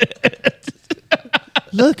do it.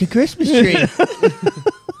 Look, a Christmas tree. That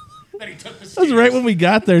was right when we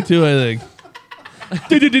got there, too, I think.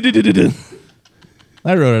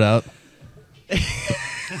 I wrote it out.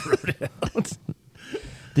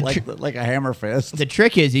 Like a hammer fist. The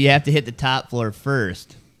trick is you have to hit the top floor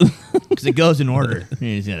first because it goes in order.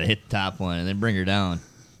 You just gotta hit the top one and then bring her down.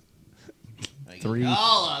 3,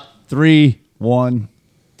 All up. 3, 1,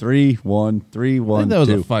 3, 1, 3, I 1, think that was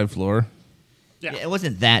 2. a 5 floor. Yeah, it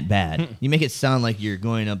wasn't that bad. You make it sound like you're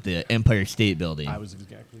going up the Empire State Building. I was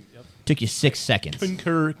exactly. Yep. Took you 6 seconds.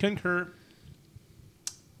 Concur.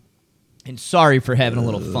 And sorry for having a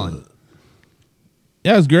little fun.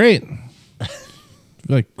 Yeah, it was great.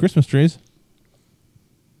 Like Christmas trees.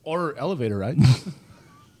 Or elevator ride.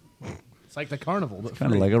 It's like the carnival. But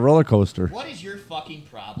Kind of like a roller coaster. What is your fucking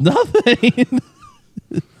problem? Nothing.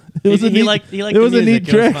 It was a He neat, liked it the was a neat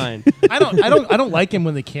music. It was trick. fine. I don't like him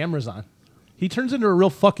when the camera's on. He turns into a real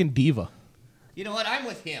fucking diva. You know what? I'm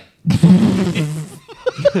with him.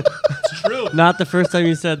 It's true. Not the first time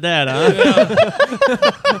you said that,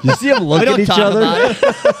 huh? You see them look We at don't each talk other? about it.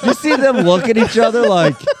 You see them look at each other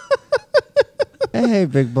like, hey,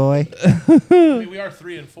 big boy. We are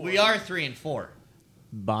 3 and 4. We are 3 and 4.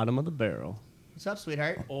 Bottom of the barrel. What's up,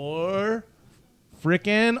 sweetheart? Or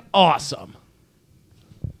freaking awesome.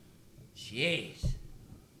 Jeez.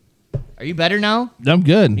 Are you better now? I'm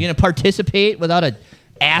good. You gonna participate without a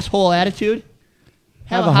asshole attitude?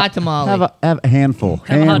 Have a hot tamale. Have a handful.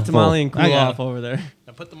 Have a hot Handful. tamale and I cool got off over there.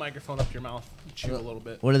 Now put the microphone up to your mouth. Chew a little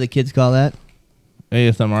bit. What do the kids call that?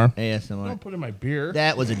 ASMR. ASMR. Don't put in my beer.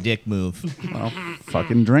 That was a dick move. Well,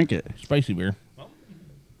 fucking drink it. Spicy beer.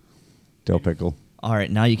 Dill pickle. All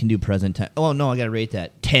right, now you can do present time. Oh no, I gotta rate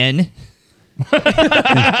that 10. It's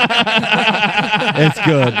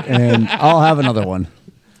good. And I'll have another one.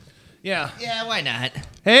 Yeah. Yeah, why not?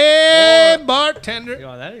 Hey, bartender. You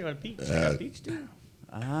want that or you want peach? I got peach too.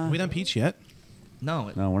 We done peach yet?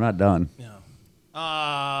 No, No, we're not done.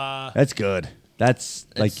 No. That's good. That's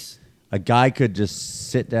like It's- a guy could just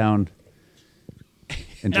sit down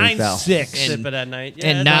and drink that. 9-6. Sip it at night. Yeah,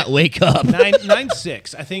 and not wake up.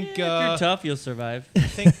 9-6. I think. If you're tough, you'll survive. I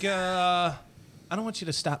think. I don't want you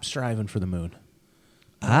to stop striving for the moon.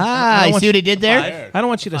 Ah, you see what he did there? I don't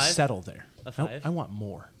want you to 5? settle there. A 5? I want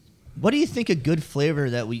more. What do you think a good flavor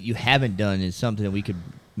that you haven't done is something that we could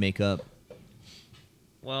make up?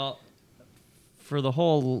 Well, For the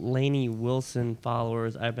whole Lainey Wilson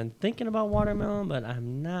followers, I've been thinking about watermelon, but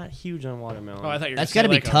I'm not huge on watermelon. Oh, I thought you were That's got to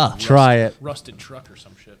be tough. Try it. Rusted truck or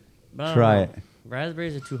some shit. But I don't Try know. it.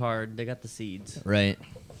 Raspberries are too hard. They got the seeds. Right.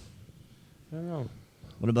 I don't know.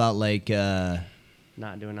 What about like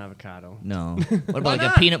Not doing avocado. no? What about like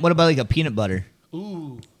a peanut? What about like a peanut butter?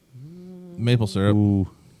 Ooh. Maple syrup. Ooh,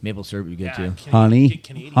 Maple syrup, you good too. honey,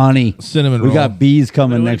 Canadian. honey. Cinnamon We roll. got bees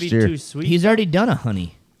coming Would it next be year. Too sweet? He's already done a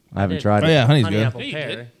honey. I haven't did. tried Oh, it. yeah, honey's honey good. apple Yeah, you pear.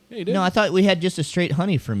 did. Yeah, you did. No, I thought we had just a straight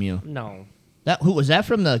honey from you. No. Who was that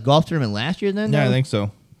from the golf tournament last year? Then Yeah, I though? think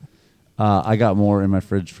so. I got more in my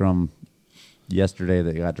fridge from yesterday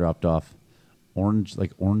that got dropped off. Orange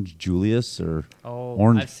Julius or Oh,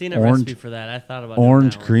 orange. I've seen a orange, recipe for that. I thought about doing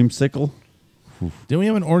orange that one. creamsicle. Didn't we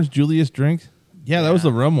have an orange Julius drink? Yeah, that was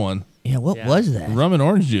the rum one. Yeah, what Yeah. was that? Rum and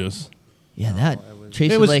orange juice. Yeah, that it was-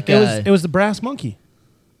 tasted It was like it was the brass monkey.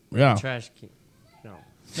 Yeah. Trash can. No.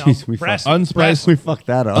 No, Jeez, we brass, Unspiced. We fucked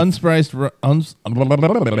that up. Unspiced.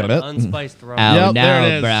 Unspiced rum. Ow Yep, there now,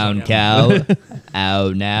 it is. brown Yeah. cow. Ow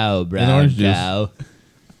now, brown orange juice. cow.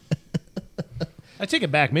 I take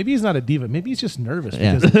it back. Maybe he's not a diva. Maybe he's just nervous.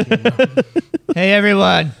 Yeah. Because Hey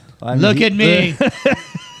everyone, I mean, look at me.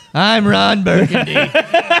 I'm Ron Burgundy.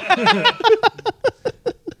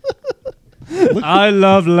 I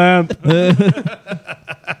love lamp.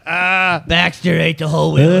 Baxter ate the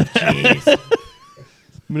whole wheel of cheese.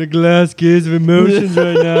 I'm in a glass case of emotions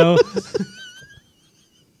right now.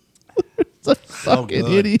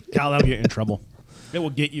 Fucking idiot. Kyle, that'll get you in trouble. It will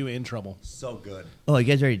get you in trouble. So good. Oh, you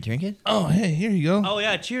guys ready to drink it? Oh, hey, here you go. Oh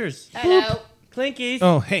yeah, cheers. Hello. Clinkies.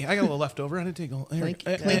 Oh, hey, I got a little left over. I didn't take all.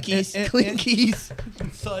 Clinkies. Clinkies.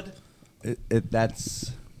 Thud.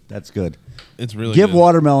 That's good. It's really Give good.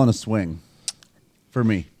 watermelon a swing. For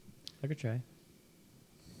me. I could try.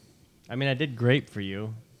 I mean, I did grape for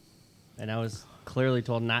you, and I was clearly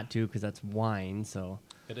told not to because that's wine. So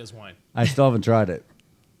It is wine. I still haven't tried it.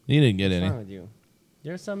 You didn't get what's any. wrong with you?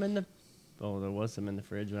 There's some in the. Oh, there was some in the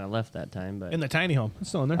fridge when I left that time, but In the tiny home. It's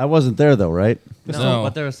still in there. I wasn't there though, right? No.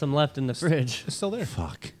 but there was some left in the fridge. It's still there.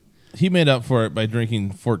 Fuck. He made up for it by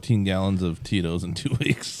drinking 14 gallons of Tito's in 2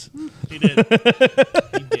 weeks. He did.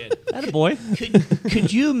 He did. That a boy.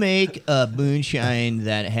 Could you make a moonshine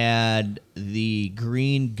that had the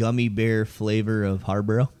green gummy bear flavor of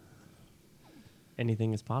Harborough?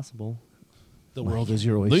 Anything is possible. The world is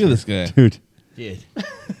your oyster. Look at this guy. Dude, Dude,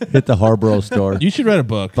 hit the Harborough store. You should write a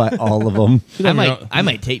book. Buy all of them. Should I have your might own- I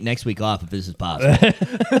might take next week off if this is possible.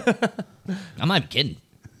 I'm not kidding.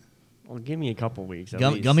 Well, give me a couple weeks. at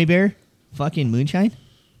least. Gummy bear, fucking moonshine.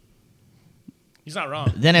 He's not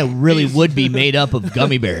wrong. Then it really would be made up of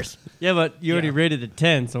gummy bears. Yeah, but you already rated it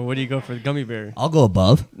 10, so what do you go for the gummy bear? I'll go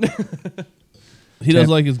above. He does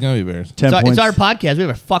like his gummy bears. 10 It's points, our podcast. We have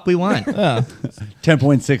a fuck we want. Yeah.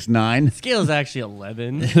 10.69. Scale is actually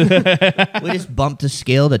 11. We just bumped the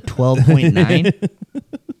scale to 12.9.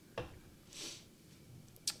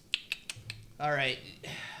 All right.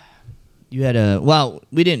 You had a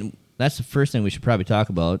we didn't. That's the first thing we should probably talk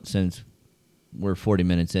about since we're 40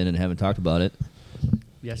 minutes in and haven't talked about it.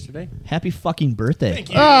 Yesterday? Happy fucking birthday! Thank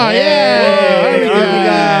you. Oh,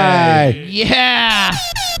 yeah. Yeah.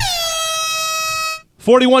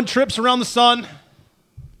 41 trips around the sun.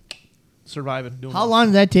 Surviving. Doing How well. long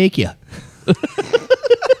did that take you?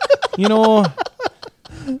 You know,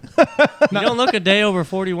 You don't look a day over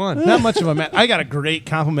 41. not much of a man. I got a great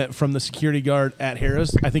compliment from the security guard at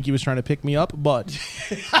Harris. I think he was trying to pick me up, but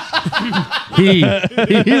He was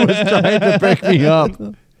trying to pick me up.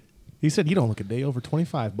 he said, "You don't look a day over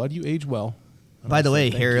 25, bud. You age well." By the way,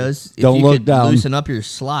 Thank you. Harris, if Don't you look could down. loosen up your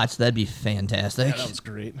slots, that'd be fantastic. Yeah, that was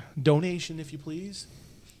great. Donation, if you please.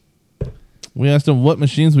 We asked him, what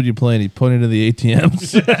machines would you play? And he pointed to the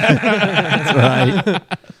ATMs. That's right.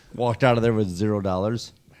 Walked out of there with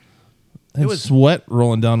 $0. It was sweat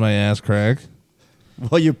rolling down my ass crack.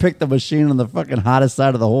 Well, you picked the machine on the fucking hottest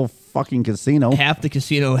side of the whole fucking casino. Half the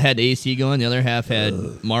casino had AC going, the other half had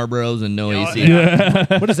Marlboros and no AC.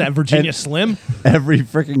 Yeah. What is that, Virginia Slim? Every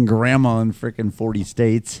freaking grandma in freaking 40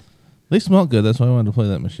 states. They smelled good. That's why I wanted to play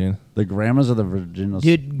that machine. The grandmas or the Virginia?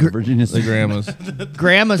 Dude, Virginia. The grandmas.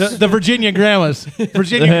 Grandma's The Virginia grandmas.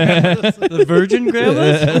 Virginia grandmas. The virgin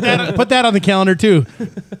grandmas? Put that on the calendar, too.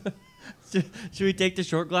 Should we take the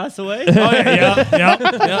short glass away? Oh,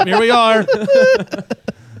 yeah. Here we are.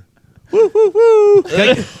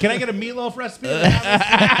 Can I get a meatloaf recipe?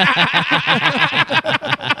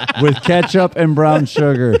 With ketchup and brown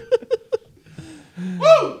sugar.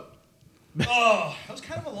 Oh, that was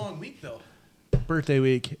kind of a long week, though. Birthday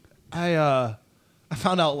week. I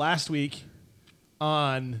found out last week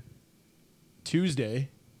on Tuesday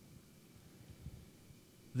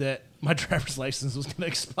that my driver's license was going to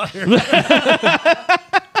expire.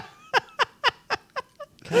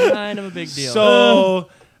 Kind of a big deal. So,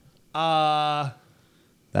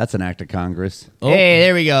 That's an act of Congress. Oh. Hey,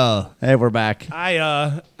 there we go. Hey, we're back.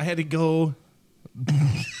 I had to go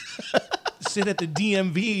sit at the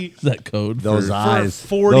DMV Is that code? Those for, eyes.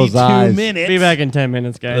 for Those 42 eyes. minutes. Be back in 10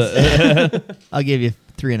 minutes, guys. I'll give you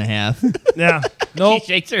 3.5. Yeah. Nope. She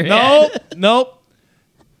shakes her Nope. Nope.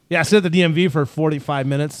 Yeah, I sit at the DMV for 45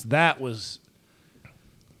 minutes. That was,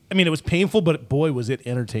 I mean, it was painful, but boy, was it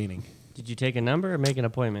entertaining. Did you take a number or make an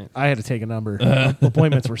appointment? I had to take a number.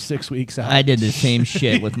 Appointments were 6 weeks out. I did the same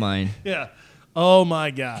shit with mine. Yeah. Oh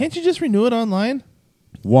my God. Can't you just renew it online?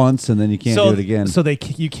 Once, and then you can't do it again. So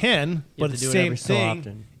you can, You but have to it's do the it same every so thing.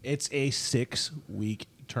 often. It's a 6-week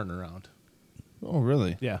turnaround. Oh,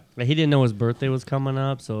 really? Yeah. Like, he didn't know his birthday was coming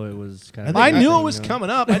up, so it was kind of. I knew it was coming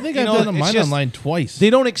up. I think I've done mine online twice. They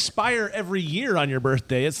don't expire every year on your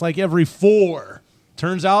birthday. It's like every 4.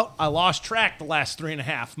 Turns out I lost track the last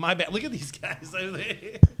 3.5. My bad. Look at these guys.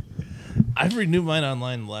 I've renewed mine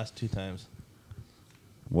online the last 2 times.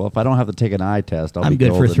 Well, if I don't have to take an eye test, I'll I'm be good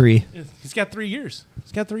golden. for 3. He's got 3 years.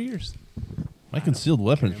 He's got 3 years. My concealed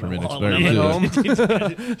weapons permit Well, expired when too. I'm at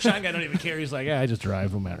home, Sean guy don't even care. He's like, yeah, I just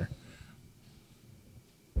drive. No matter.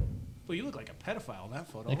 Well, you look like a pedophile in that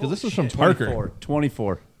photo. Because this Holy is from shit. Parker.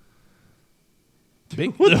 24.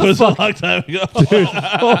 Big, It was a long time ago. Holy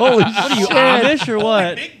What are you, Amish or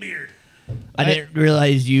what? big beard. I didn't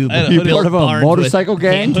realize you I built know. Part of a barns motorcycle with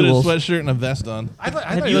gang? hand Put a tools. sweatshirt and a vest on. I thought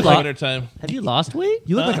Have you you looked lost- like Winter time. Have you lost weight?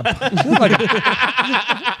 you look like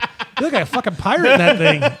a fucking pirate in that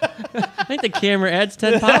thing. I think the camera adds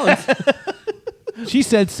 10 pounds. She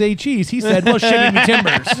said, "Say cheese." He said, "Well, shipping me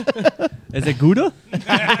timbers." Is it Gouda?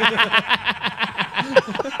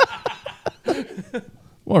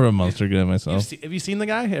 More of a monster guy myself. Have you seen the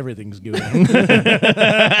guy? Everything's good.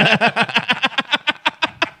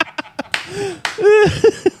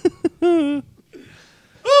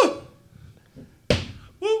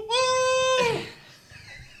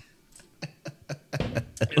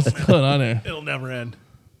 What's going on there? It'll never end.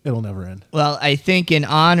 It'll never end. Well, I think in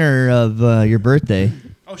honor of your birthday,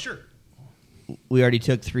 Oh, sure. we already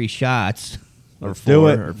took 3 shots. Or Let's do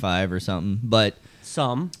 4 it. or 5 or something. But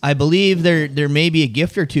Some. I believe there may be a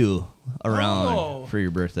gift or 2 around Oh. for your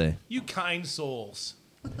birthday. You kind souls.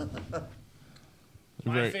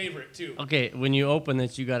 My Right. favorite, too. Okay, when you open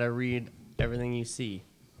this, you got to read everything you see.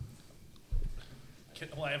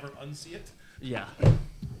 Will I ever unsee it? Yeah.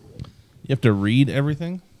 You have to read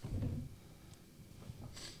everything?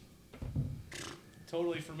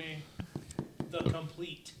 Totally for me. The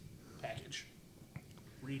complete package.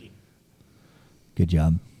 Reading. Good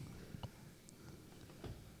job.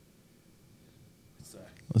 It's,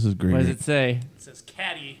 This is great. What does it say? it says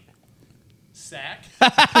caddy sack.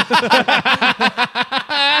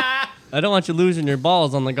 I don't want you losing your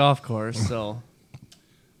balls on the golf course, so.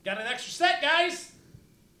 Got an extra set, guys.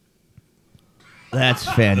 That's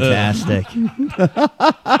fantastic.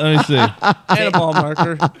 Let me see. And a ball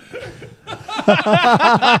marker. You know,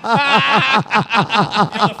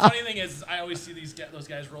 the funny thing is, I always see those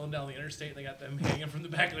guys rolling down the interstate, and they got them hanging from the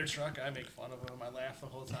back of their truck. I make fun of them. I laugh the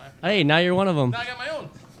whole time. Hey, now you're one of them. Now I got my own.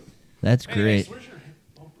 That's Anyways, great. where's your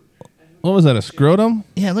bumper? What was that, a scrotum?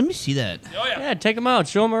 Yeah, let me see that. Oh, yeah. Yeah, take them out.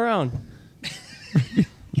 Show them around.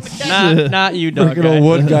 not you, dog. Freaking old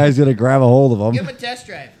wood guy's going to grab a hold of them. Give them a test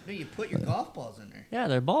drive. No, you put your golf balls in there. Yeah,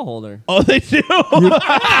 they're ball holder. Oh, they do?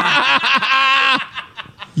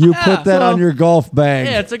 You put that on your golf bag.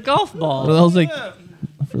 Yeah, it's a golf For ball. those,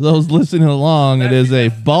 for those listening along, it is a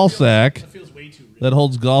ball sack That feels way too real. that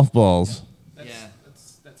holds golf balls.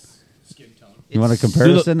 That's skin tone. You want a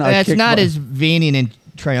comparison? I That's kicked not my- as veiny and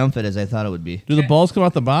triumphant as I thought it would be. Do the balls come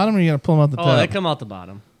out the bottom, or you got to pull them out the Oh, top? they come out the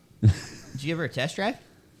bottom. Did you ever a test drive?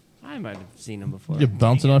 I might have seen them before. You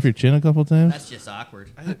bouncing off your chin a couple times? That's just awkward.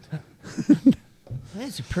 Look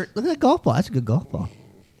at that golf ball. That's a good golf ball.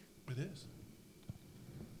 It is.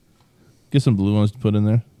 Get some blue ones to put in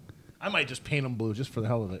there. I might just paint them blue just for the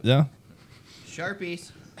hell of it. Yeah.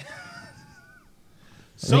 Sharpies.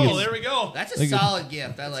 So there we go. That's a Thank you. solid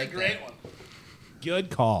gift. I That's like a great one. Good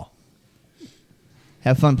call.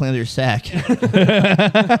 Have fun playing with your sack. My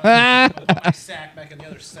sack back in the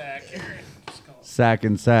other sack. Just call it Sack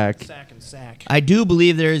and sack. sack and sack. I do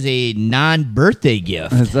believe there's a non-birthday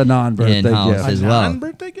gift. It's a non-birthday In-house gift. as well.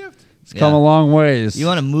 Non-birthday gift? It's come a long ways. You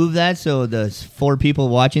want to move that so the 4 people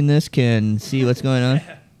watching this can see what's going on?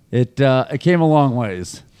 It came a long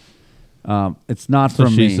ways. It's not That's what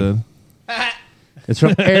from she me. said. It's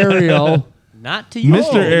from Ariel. Not to you.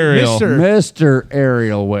 Mr. Ariel. Mr. Mr.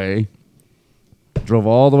 Ariel Way. drove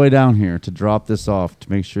all the way down here to drop this off to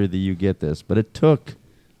make sure that you get this. But it took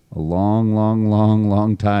a long, long, long,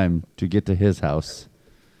 long time to get to his house.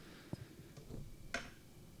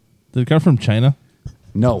 Did it come from China?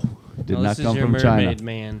 No, it did Oh, not this come is your from mermaid China.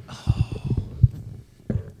 man.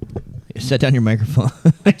 Set down your microphone.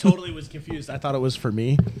 I totally was confused. I thought it was for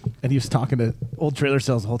me, and he was talking to old trailer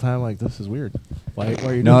sales the whole time. Like, this is weird. Why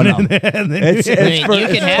are you No, doing no. it? And then It's I mean, for- you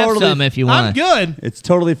it's can have totally- some if you I'm want. good. It's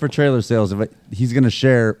totally for trailer sales. He's going to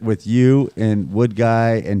share with you and Wood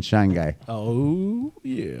Guy and Shine Guy. Oh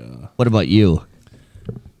yeah. What about you?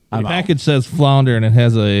 The package says flounder and it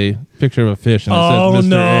has a picture of a fish and it Oh says Mr.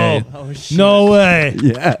 no! A. Oh shit. No way.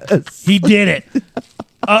 Yes. He did it.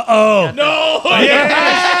 Uh-oh. No.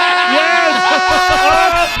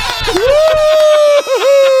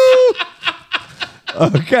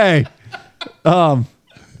 Okay.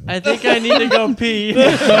 I think I need to go pee.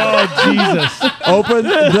 Oh Jesus. Open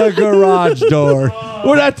the garage door.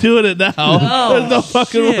 We're not doing it now. There's no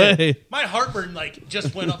fucking shit. way. My heartburn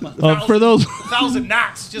just went up For those 1,000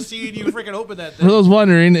 knots just seeing you freaking open that for thing. those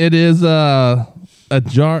wondering, it is a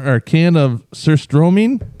jar or can of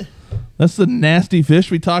surströmming. That's the nasty fish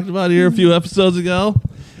we talked about here a few episodes ago.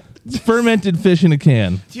 It's fermented fish in a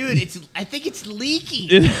can. Dude, I think it's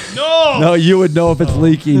leaking. No, you would know if it's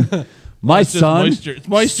leaking. My It's just son, moisture. It's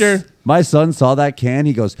moisture. my son saw that can.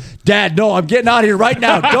 He goes, "Dad, no, I'm getting out of here right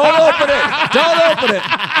now. Don't open it. Don't open it."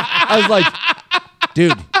 I was like,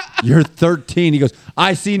 "Dude, you're 13." He goes,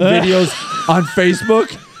 "I seen videos on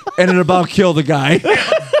Facebook, and it about killed the guy."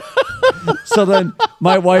 So then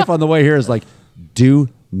my wife on the way here is like, "Do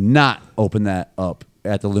not open that up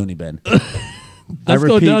at the Looney bin." Let's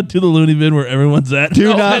go down to the loony bin where everyone's at.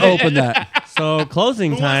 Do not open that. So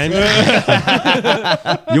closing time.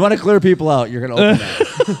 You want to clear people out, you're going to open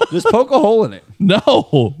that. Just poke a hole in it.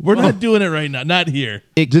 No, we're not doing it right now. Not here.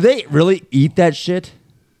 Do they really eat that shit?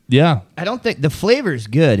 Yeah. I don't think the flavor's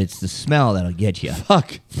good. It's the smell that'll get you.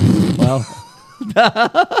 Fuck. Well, Can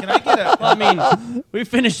I get a? Well, I mean, we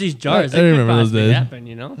finished these jars. I It could remember those possibly days. happen,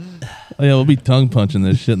 you know? Oh, yeah, we'll be tongue punching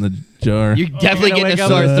this shit in the jar. You're definitely You're getting a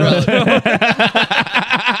gonna sore wake throat.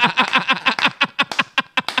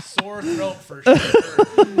 Sore throat for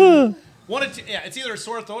sure. It's either a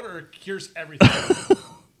sore throat or it cures everything.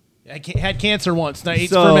 I had cancer once. And I ate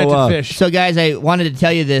So, fermented fish. So, guys, I wanted to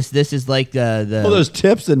tell you this. This is like the well, there's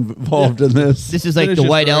tips involved in this. this is like Finish the your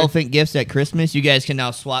white story. elephant gifts at Christmas. You guys can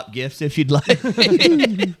now swap gifts if you'd like.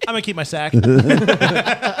 I'm gonna keep my sack. What's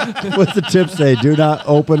the tip say? Do not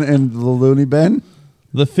open in the loony bin?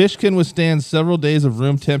 The fish can withstand several days of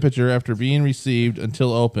room temperature after being received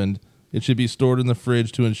until opened. It should be stored in the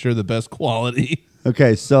fridge to ensure the best quality.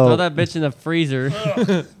 Okay, Throw so, that bitch in the freezer.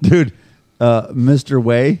 dude, Mr.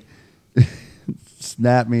 Way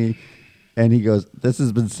snapped me, and he goes, "This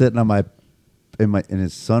has been sitting on in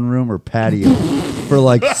his sunroom or patio for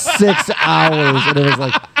like 6 hours, and it was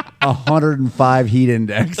like 105 heat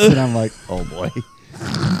index." And I'm like, "Oh boy."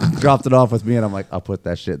 Dropped it off with me, and I'm like, "I'll put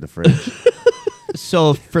that shit in the fridge."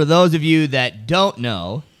 So, for those of you that don't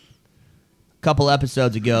know, a couple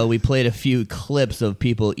episodes ago, we played a few clips of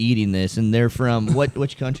people eating this, and they're from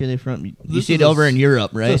which country are they from? You This see is it over in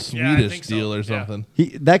Europe, right? It's a Yeah, I Swedish think so. deal or Yeah. something.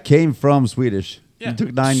 That came from Swedish. Yeah. It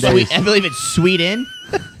took 9 Sweet, days. I believe it's Sweden.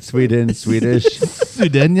 Swedish.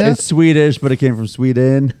 Swedenya? It's Swedish, but it came from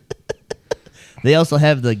Sweden. They also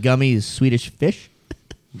have the gummies Swedish fish.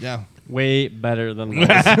 Yeah. Way better than those.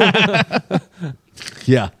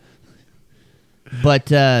 Yeah.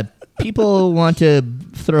 But people want to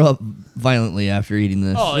throw up violently after eating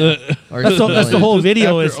this. Oh, yeah. Or That's the smelling whole it.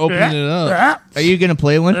 video After is opening it up. Are you going to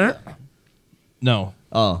play one? No.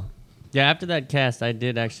 Oh. Yeah, after that cast, I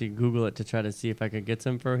did actually Google it to try to see if I could get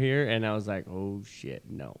some for here, and I was like, oh shit,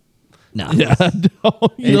 no. No. Yeah. No,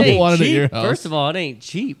 you don't ain't want it at cheap. your house. First of all, it ain't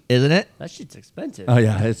cheap. Isn't it? That shit's expensive. Oh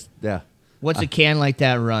yeah. Yeah. What's a can like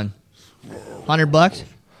that run? $100?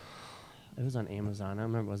 It was on Amazon. I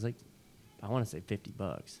remember it was like, I want to say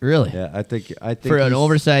 $50. Really? Yeah. I think For an he's-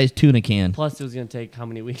 oversized tuna can. Plus, it was going to take how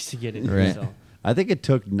many weeks to get it? Right. So. I think it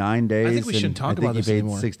took 9 days. I think we shouldn't and talk I think about he this paid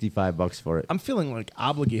anymore. $65 for it. I'm feeling like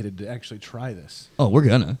obligated to actually try this. Oh, we're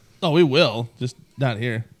gonna. Oh, we will. Just not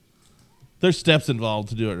here. There's steps involved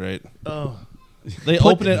to do it right. Oh. They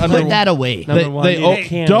open it under. Put that away. Number one, they you oh,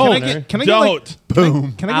 can't don't. opener. Can I Don't. get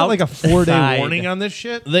boom? Can I get like a 4-day Outside. warning on this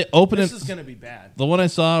shit? They open This it. is gonna be bad. The one I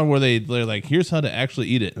saw where they're like, here's how to actually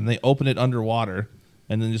eat it, and they open it underwater,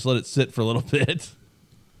 and then just let it sit for a little bit,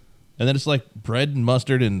 and then it's like bread and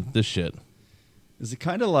mustard and this shit. Is it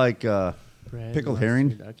kind of like Bread, pickled mustard.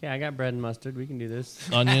 herring? Okay, I got bread and mustard. We can do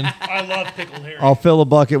this. Onion. I love pickled herring. I'll fill a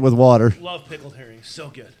bucket with water. Love pickled herring. So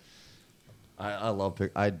good. I love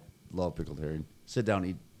pickled herring. Sit down,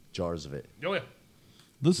 eat jars of it. Oh, yeah.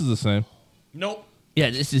 This is the same. Nope. Yeah,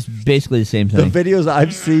 this is basically the same The thing. videos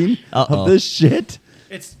I've seen Uh-oh. of this shit.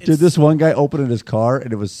 It's Dude, this one guy opened his car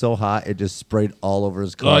and it was so hot it just sprayed all over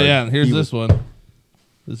his car. Oh yeah, and here's He this was- one.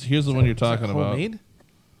 Here's the one you're talking about. homemade?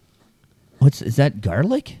 Is that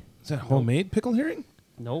garlic? Is that homemade pickled herring?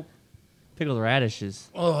 Nope. Pickled radishes.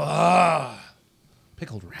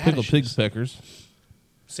 Pickled radish. Pickled pig peckers.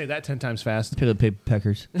 Say that 10 times fast. Pickled pig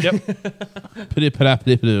peckers. Yep. Pit.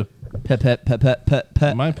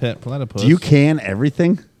 Pet. My pet platypus. Do you can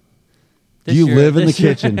everything? This you live in the this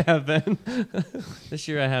year kitchen? I have been. This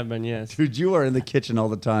year I have been, yes. Dude, you are in the kitchen all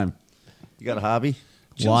the time. You got a hobby?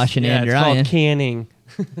 Washing Yeah, and it's drying. called canning.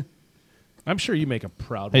 I'm sure you make a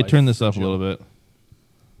proud Hey, wife. turn this up a little bit.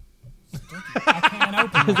 I can't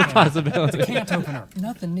open it. Possibility. It's a can't opener.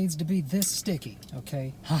 Nothing needs to be this sticky,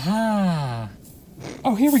 okay? Ha-ha.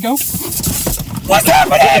 Oh, here we go. What's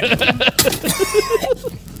happening?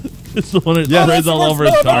 It's the one that sprays all over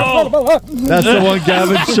his car. That's the one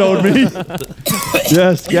Gavin showed me.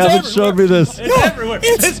 Yes, Gavin showed me this. It's everywhere.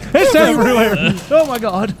 It's everywhere. Oh, my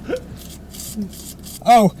God.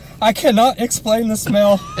 Oh, I cannot explain the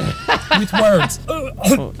smell with words.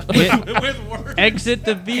 With words. Exit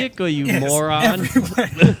the vehicle, you moron.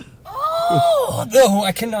 Everywhere. Oh, no,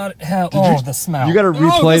 I cannot have. The smell. You got to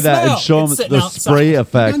replay the that and smell. show him It's sitting the outside. spray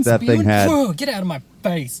effect Gun's that thing spewing. had. Whoa, get out of my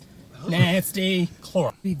face. Nasty.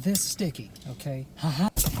 Chloro. Be this sticky, okay?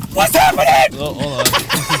 What's happening? Oh, hold on.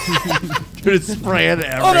 Dude, it's spraying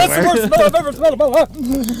everywhere. Oh, that's the worst smell I've ever smelled in my life.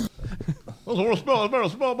 That's the worst smell I've ever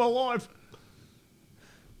smelled in my life.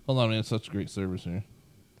 Hold on, man. Such great service here.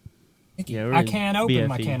 Yeah, we're I in can't open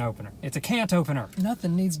my BFE. can opener. It's a can't opener.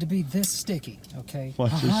 Nothing needs to be this sticky, okay?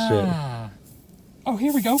 Watch this Ah. Oh,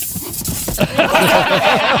 here we go.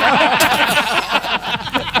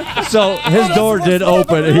 So his door did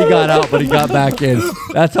open and he got out, but he got back in.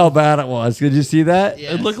 That's how bad it was. Did you see that?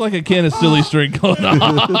 It looked like a can of silly string going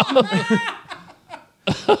on.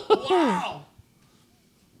 Wow.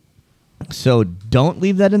 So don't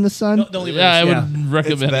leave that in the sun. Don't leave Yeah, I it. would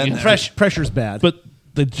recommend been it. there. Pressure's bad. But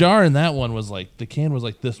the jar in that one was like, the can was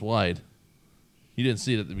like this wide. You didn't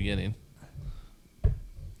see it at the beginning.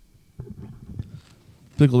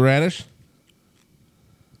 Pickled radish?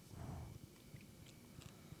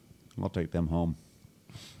 I'll take them home.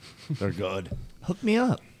 They're good. Hook me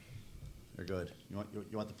up. They're good. You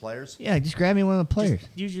want the players? Yeah, just grab me one of the players.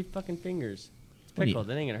 Use your fucking fingers. What are you- Pickled.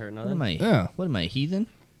 That ain't gonna hurt What nothing. am I? Yeah. What am I, heathen?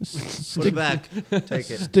 Put it back. Take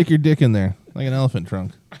it. Stick your dick in there, like an elephant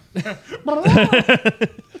trunk.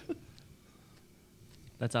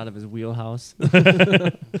 That's out of his wheelhouse. Put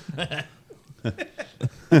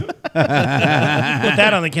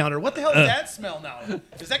that on the counter. What the hell does that smell now?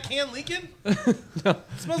 Is that can leaking? It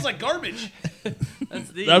smells like garbage. That's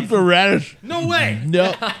these. That's for radish. No way.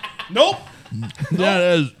 No. Nope. Yeah,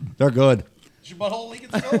 it is. They're good. Is your butthole leaking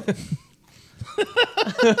still?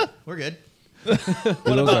 We're good. Dude,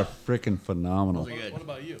 those are freaking phenomenal. What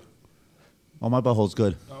about you? Oh, my butthole's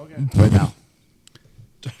good. Oh, okay. Right now.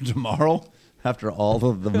 Tomorrow, after all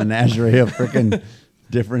of the menagerie of freaking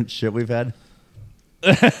different shit we've had,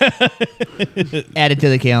 Add it to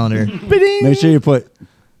the calendar. make sure you put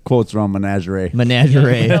quotes around menagerie.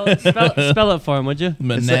 Menagerie. Spell it for him, would you?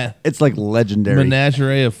 It's like legendary.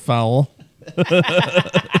 Menagerie of fowl.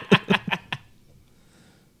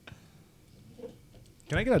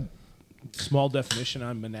 Can I get a small definition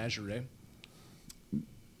on menagerie?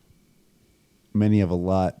 Many of a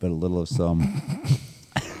lot, but a little of some.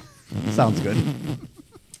 Sounds good.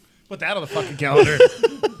 Put that on the fucking calendar.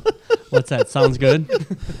 What's that? Sounds good.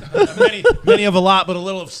 many of a lot, but a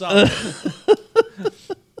little of some.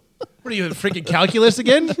 What are you, in freaking calculus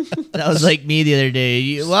again? That was like me the other day.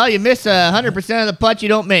 You miss 100% of the putts you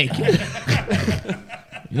don't make.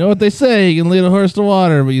 You know what they say? You can lead a horse to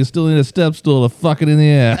water, but you still need a step stool to fuck it in the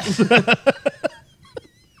ass.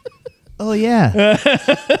 Oh, yeah.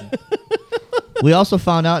 We also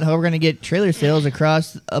found out how we're going to get trailer sales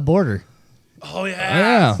across a border. Oh, yeah.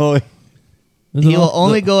 Yeah. Oh, He will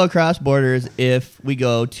only go across borders if we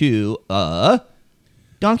go to a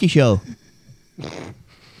donkey show.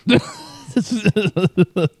 You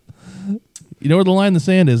know where the line in the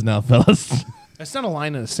sand is now, fellas. That's not a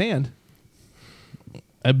line in the sand.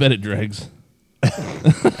 I bet it drags.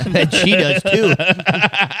 And she does too.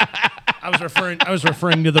 I was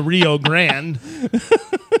referring to the Rio Grande.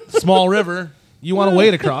 Small river. You want to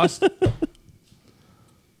wade across.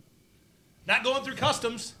 Not going through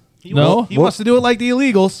customs. He wants to do it like the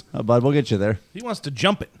illegals. oh, bud, we'll get you there. He wants to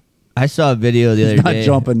jump it. I saw a video the other Not day.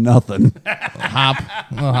 jumping nothing. Hop.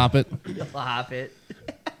 I'll hop it. Hop it.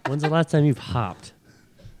 When's the last time you've hopped?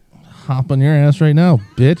 hop on your ass right now,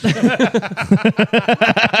 bitch.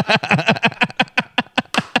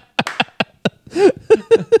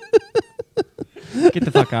 Get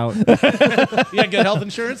the fuck out. You got good health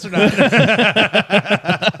insurance or not?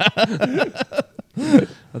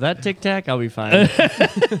 With that tic tac, I'll be fine.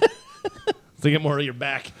 To get more of your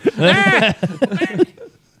back. Pin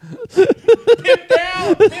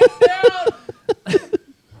down!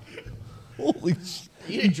 Holy shit.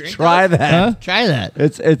 You didn't drink Try those? that. Huh? Try that.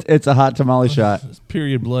 It's a hot tamale shot. It's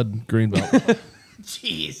period blood green belt.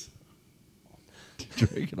 Jeez.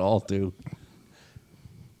 Drink it all too.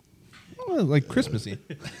 Oh, like Christmassy.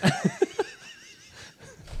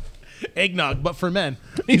 Eggnog, but for men.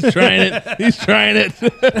 He's trying it. He's trying it.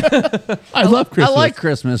 I love Christmas. I like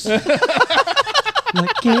Christmas.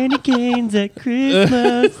 Like candy canes at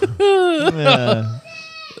Christmas.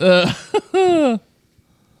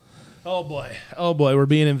 Oh boy, we're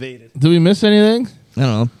being invaded. Do we miss anything? I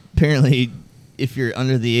don't know. Apparently, if you're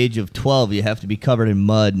under the age of 12, you have to be covered in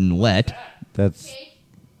mud and wet. That's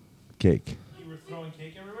cake. You were throwing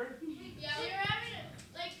cake everywhere? Yeah, we were having it.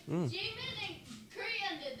 Like, Jamin and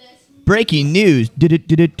Korean did this. Breaking news. Get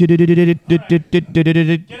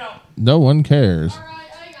out. No one cares. All right,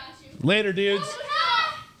 I got you. Later, dudes.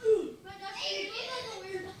 My gosh, you look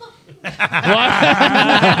like a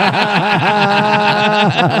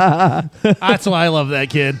weirdo. That's why I love that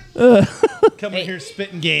kid. Coming in here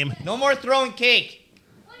spitting game. No more throwing cake.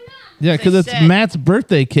 Yeah, because it's Said. Matt's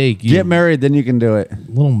birthday cake. You Get married, then you can do it.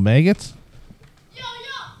 little maggots. Yo,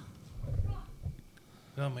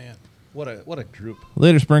 yo. Oh man, what a group.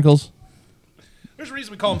 Later, sprinkles. There's a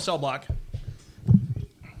reason we call them cell block.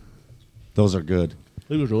 Those are good.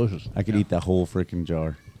 It was delicious. I could eat that whole freaking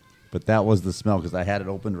jar. But that was the smell because I had it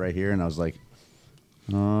opened right here and I was like,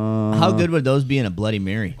 How good would those be in a Bloody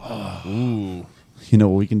Mary? you know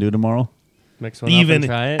what we can do tomorrow? Mix one Even- up and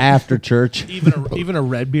try it. After church, Even a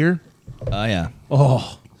red beer. Oh, yeah.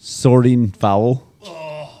 Oh, sorting foul.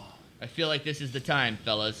 I feel like this is the time,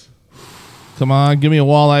 fellas. Come on, give me a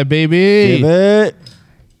walleye, baby. Give it.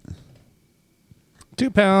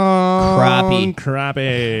 2 pound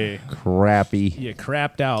Crappie. Crappy. You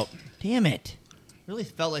crapped out. Damn it. Really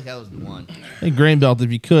felt like that was the one. Hey, Grain Belt,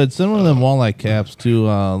 if you could, send one of them walleye caps to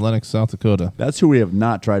Lenox, South Dakota. That's who we have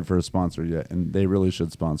not tried for a sponsor yet, and they really should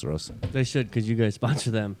sponsor us. They should, because you guys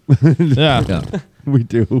sponsor them. Yeah. Yeah. We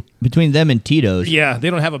do. Between them and Tito's. Yeah, they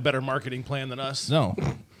don't have a better marketing plan than us. No.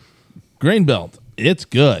 Grain Belt, it's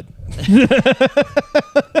good.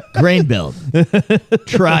 Grain Belt.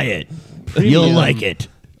 Try it. You'll like it.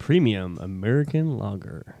 Premium American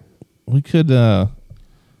Lager. We could,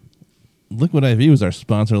 Liquid IV was our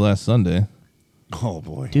sponsor last Sunday. Oh,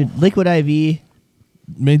 boy. Dude, Liquid IV.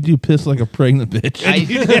 Made you piss like a pregnant bitch. I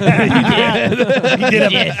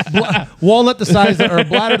did. Walnut the size of, or a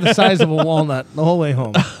bladder the size of a walnut the whole way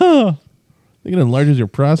home. I think it enlarges your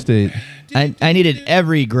prostate. I needed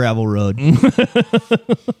every gravel road.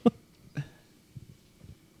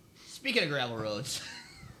 Speaking of gravel roads.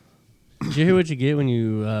 Did you hear what you get when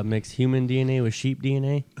you mix human DNA with sheep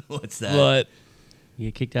DNA? What's that? But You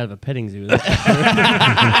get kicked out of a petting zoo.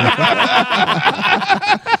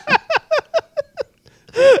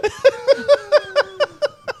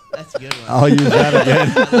 That's a good one. I'll use that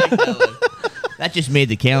again. I like that one. That just made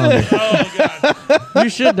the calendar. You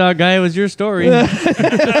should, dog guy. It was your story.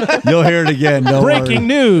 You'll hear it again. Don't Breaking worry.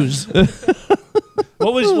 news.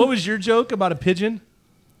 What was your joke about a pigeon?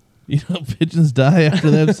 you know, pigeons die after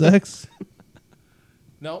they have sex.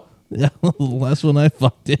 No. Yeah, the last one I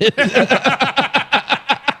fucked it.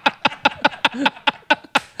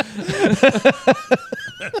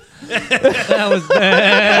 That was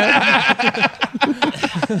bad.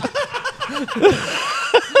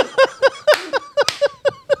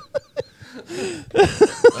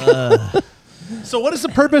 So what is the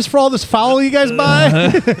purpose for all this foul you guys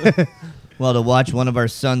buy? Well, to watch one of our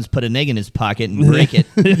sons put an egg in his pocket and break it.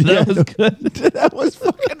 That was good. That was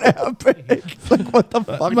fucking epic. It's like, what the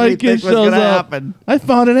fuck My do you kid think was shows going to up. happen? I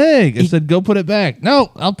found an egg. I said, go put it back. No,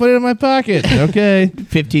 I'll put it in my pocket. Okay.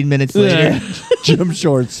 15 minutes later, Gym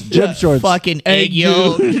shorts. Gym shorts. fucking egg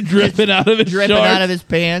yolk dripping out of his dripping shorts. out of his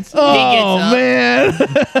pants. Oh, he gets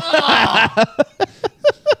up. man.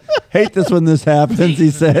 Hate this when this happens,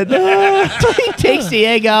 he said. He takes the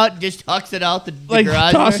egg out, just hucks it out the Like,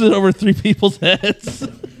 garage. toss it over 3 people's heads.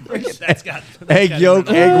 That's got Egg yolk,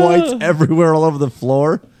 egg whites everywhere all over the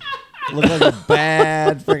floor. Look like a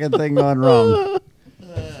bad freaking thing gone wrong.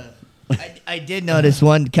 I did notice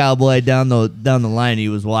one cowboy down the line. He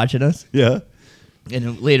was watching us, Yeah.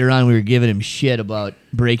 And later on, we were giving him shit about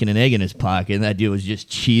breaking an egg in his pocket, and that dude was just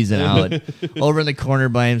cheesing out over in the corner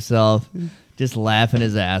by himself, just laughing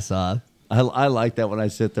his ass off. I like that when I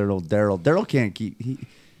sit there. Old Daryl. Daryl can't keep. He's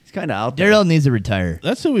kind of out there. Daryl needs to retire.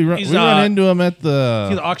 That's who we run. He's, We run into him at Is he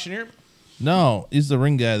the the. auctioneer? No, he's the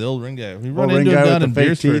ring guy, the old ring guy. We run ring into him guy down with in the fake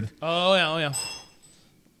Beersford. teeth. Oh yeah.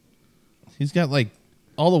 He's got like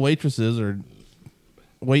all the waitresses are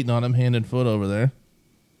waiting on him hand and foot over there.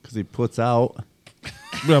 Because he puts out.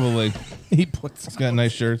 Probably. He puts. He's got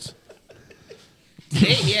nice shirts.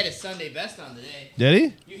 Today, he had his Sunday best on today. Did he?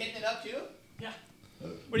 You hitting it up, too?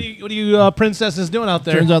 What are you princesses doing out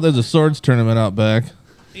there? Turns out there's a swords tournament out back.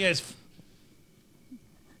 You guys.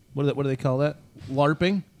 What do they call that?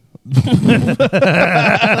 LARPing.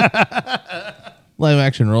 Live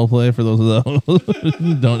action role play for those of those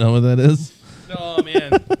who don't know what that is. Oh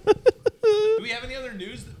man. Do we have any other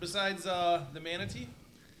news besides the manatee?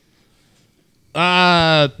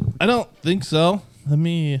 I don't think so.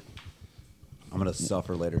 I'm gonna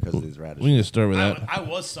suffer later because of these radishes. We need to start with that. I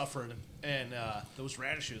was suffering, and those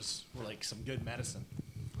radishes were like some good medicine.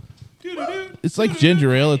 Doo-doo-doo. It's like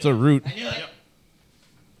ginger ale. It's a root. Yep.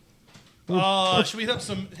 Should we hit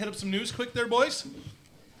up some news quick there, boys?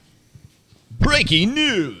 Breaking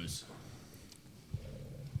news.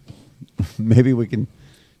 Maybe we can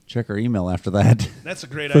check our email after that. That's a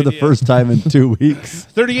great For idea. the first time in 2 weeks.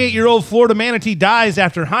 38-year-old Florida manatee dies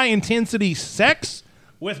after high-intensity sex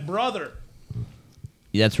with brother.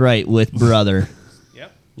 That's right, with brother.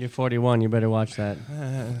 Yep. You're 41. You better watch that.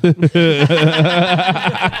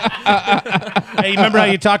 Hey, remember how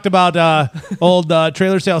you talked about old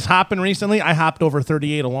trailer sales hopping recently? I hopped over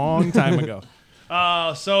 38 a long time ago.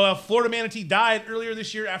 So a Florida manatee died earlier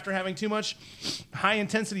this year after having too much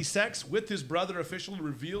high-intensity sex with his brother, officials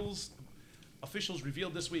revealed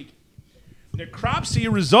this week.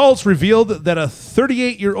 Necropsy results revealed that a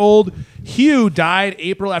 38-year-old Hugh died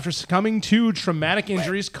April after succumbing to traumatic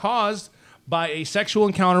injuries caused by a sexual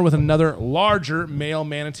encounter with another larger male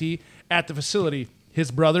manatee at the facility.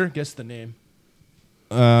 His brother, guess the name.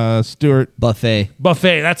 Stuart. Buffet.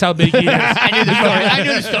 Buffet. That's how big he is. I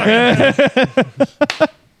knew the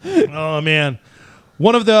story. Oh, man.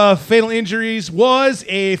 One of the fatal injuries was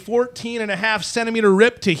a 14.5 centimeter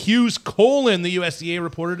rip to Hugh's colon, the USDA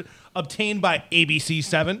reported, obtained by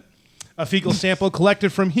ABC7. A fecal sample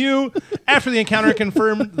collected from Hugh after the encounter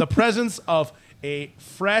confirmed the presence of a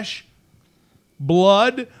fresh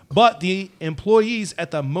blood, but the employees at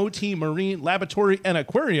the Moti Marine Laboratory and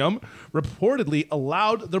Aquarium reportedly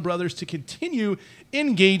allowed the brothers to continue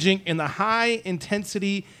engaging in the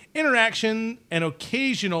high-intensity interaction and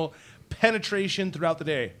occasional penetration throughout the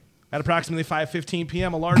day. At approximately 5:15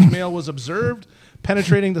 p.m., a large male was observed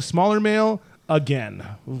penetrating the smaller male again.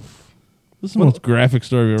 This is the most graphic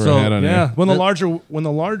story we've ever had on Yeah, here. when the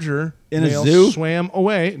larger In a male zoo? swam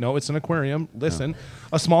away. No, it's an aquarium. Listen,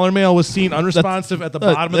 a smaller male was seen unresponsive at the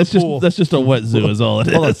bottom of the pool. That's just a wet zoo is all it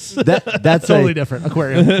is. That's Totally a, different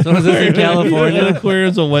aquarium. So is this in An California?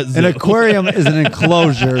 aquarium's a wet zoo. an aquarium is an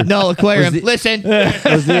enclosure. No, aquarium. Was the- Listen.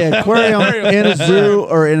 Was the aquarium in a zoo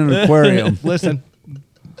or in an aquarium? Listen,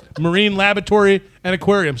 Marine Laboratory and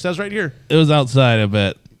Aquarium says right here. It was outside, I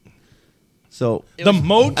bet. So, The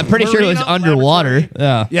moat. I'm pretty sure it was Marina underwater. Laboratory.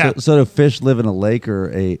 Yeah. Yeah. so do fish live in a lake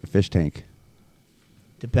or a fish tank?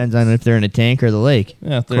 Depends on if they're in a tank or the lake.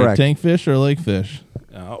 Yeah, if they're Correct. a tank fish or a lake fish.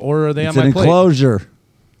 Or are they It's on an my plate? enclosure.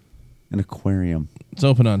 An aquarium. It's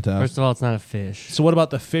open on top. First of all, it's not a fish. So what about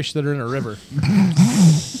the fish that are in a river?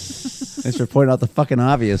 Thanks for pointing out the fucking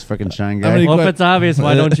obvious, freaking shine How guy. many- Well, if it's obvious,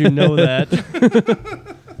 why don't you know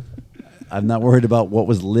that? I'm not worried about what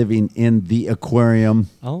was living in the aquarium.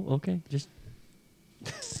 Oh, okay. Just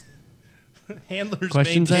Handlers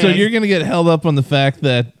Questions maintain. So asked. you're going to get held up on the fact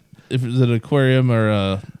that if it's an aquarium or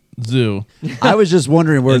a zoo. I was just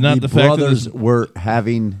wondering where And not the the fact that brothers this- were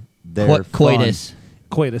having their Coitus. fun.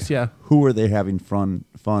 Coitus, yeah. Who were they having fun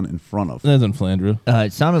in front of? That's in Flandreau.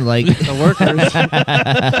 It sounded like the workers.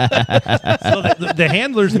 So the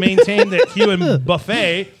handlers maintain that Hugh and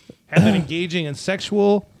Buffet have been engaging in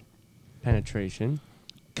sexual, Penetration.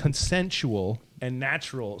 consensual, and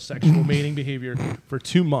natural sexual mating behavior for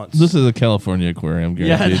 2 months. This is a California aquarium,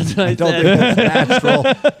 Yeah, guaranteed. that's what I I don't said. think that's natural.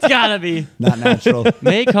 It's gotta be. Not natural.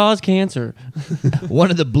 May cause cancer.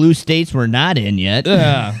 one of the blue states we're not in yet.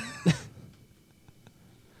 Yeah.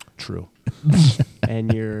 True.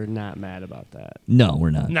 And you're not mad about that. No,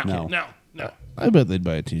 we're not. No. I bet they'd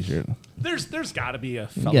buy a T-shirt. There's got to be a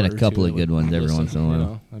You fella get a or couple two of that good would ones every listen, once in a while. you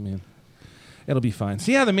know? I mean, it'll be fine.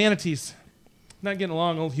 So yeah, the manatees not getting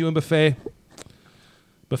along. Old Hugh and Buffet.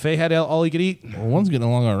 Buffet had all he could eat. Well, one's getting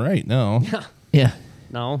along all right now. Yeah.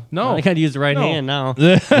 No. No. I got to use the right No. hand now.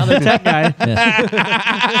 Another tech guy.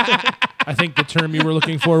 I think the term you were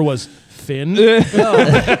looking for was fin.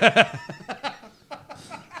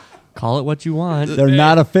 Call it what you want. They're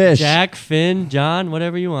not a fish. Jack, Finn, John,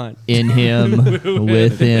 whatever you want. In him,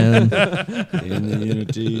 with him. In the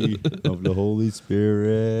unity of the Holy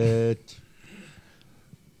Spirit.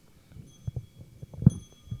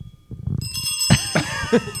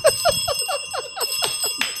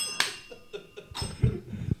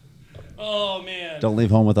 Oh, man. Don't leave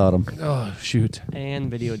home without them. Oh, shoot.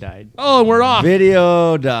 And video died. Oh, we're off.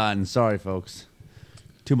 Video done. Sorry, folks.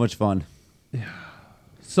 Too much fun.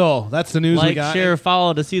 So, that's the news we Like, got. share,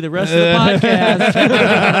 follow to see the rest of the podcast.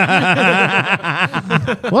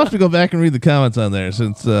 We'll have to go back and read the comments on there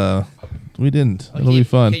since we didn't. It'll be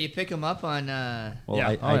fun. Can you pick them up on... Well, Yeah.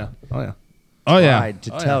 I Oh, yeah. Oh, yeah. tried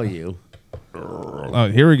to tell you. Oh,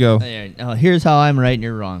 here we go. There. Oh, here's how I'm right and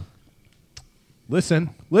you're wrong.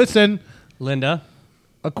 Listen. Linda.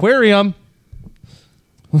 Aquarium.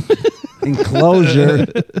 Enclosure.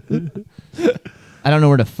 I don't know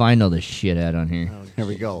where to find all this shit at on here. Here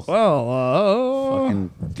we go. Well,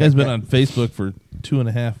 Fucking Guy's been on Facebook for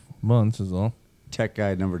 2.5 months is all. tech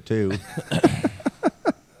guy number 2.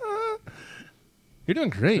 you're doing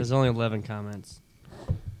great. There's only 11 comments.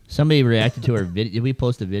 Somebody reacted to our video. Did we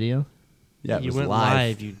post a video? Yeah, it You was went live.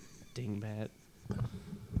 live, you dingbat.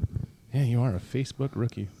 Yeah, you are a Facebook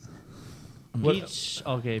rookie. Peach.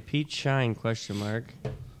 Okay, Peach Shine, question mark.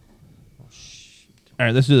 All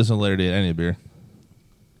right, let's do this on a later date. I need a beer.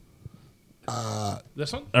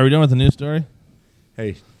 This one? Are we done with the news story?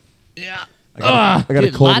 Hey, Yeah. I got a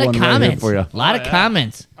Dude, cold lot of one right here comments. for you. A lot of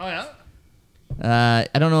comments. Oh, yeah?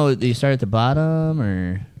 I don't know. Do you start at the bottom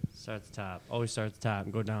or Start at the top. Always start at the top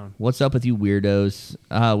and go down. what's up with you weirdos?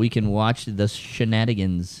 We can watch the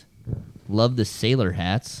shenanigans. Love the sailor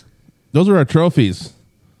hats. Those are our trophies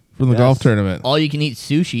from the Yes. golf tournament. All you can eat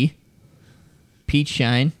sushi. Peach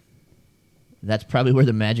Shine. That's probably where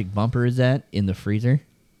the magic bumper is at, in the freezer.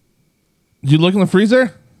 Did you look in the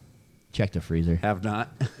freezer? Check the freezer. Have not.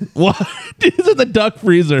 What? It's in the duck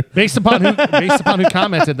freezer. Based upon who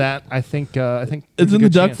commented that, I think It's there's a in the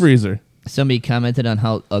good duck chance. freezer. Somebody commented on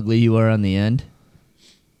how ugly you are on the end.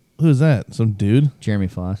 Who's that? Some dude? Jeremy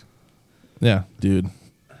Foss. Yeah, dude.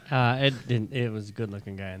 It didn't. It was a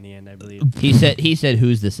good-looking guy in the end, I believe. He said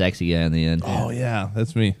who's the sexy guy on the end. Oh yeah,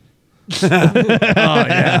 that's me. Oh,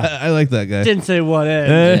 yeah. I like that guy. Didn't say what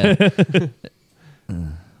end. Yeah.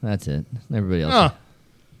 That's it. Everybody else. Oh.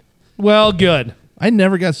 Well, good. I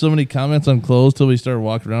never got so many comments on clothes till we started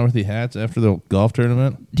walking around with the hats after the golf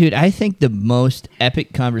tournament. Dude, I think the most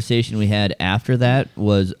epic conversation we had after that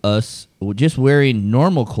was us just wearing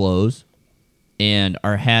normal clothes and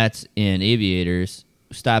our hats and aviators,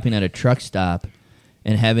 stopping at a truck stop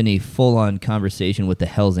and having a full-on conversation with the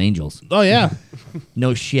Hells Angels. Oh yeah,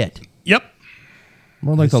 No shit. Yep.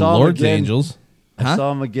 more like I the saw him Lord's again. Angels. I Huh?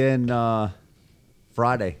 saw him again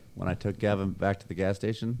Friday when I took Gavin back to the gas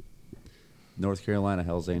station. North Carolina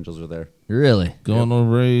Hells Angels were there. Really? Gonna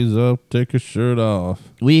raise up, take your shirt off.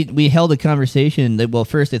 We held a conversation that, well,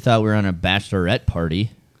 first they thought we were on a bachelorette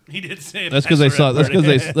party. He did say That's because they saw. That's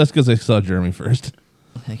because they saw Jeremy first.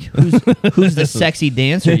 Like, who's the sexy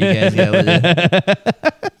dancer you guys got with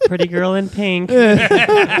it? Pretty girl in pink.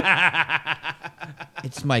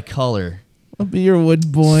 It's my color. I'll be your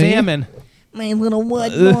wood boy. Salmon. My little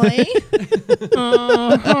wood boy.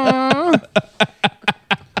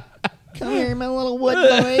 Come here, my little wood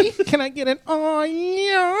boy. Can I get an oh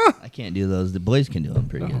yeah? I can't do those. The boys can do them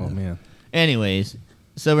pretty good. Oh man. Anyways,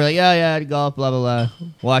 so we're like, yeah, golf, blah, blah, blah.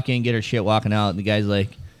 Walk in, get our shit, walking out. And the guy's like,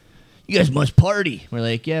 you guys must party. We're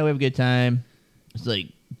like, yeah, we have a good time. It's like,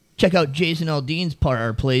 check out Jason Aldean's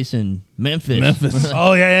our place in Memphis. Memphis. We're like,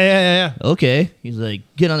 Oh yeah. okay. He's like,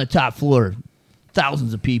 get on the top floor.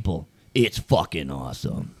 Thousands of people. It's fucking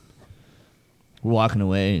awesome. We're walking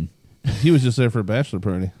away, and He was just there for a bachelor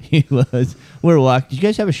party. he was. We're walking. Did you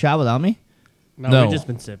guys have a shot without me? No, No. we've just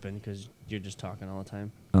been sipping because you're just talking all the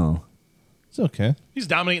time. Oh. It's okay. He's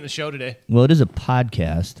dominating the show today. Well, it is a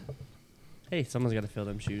podcast. Hey, someone's got to fill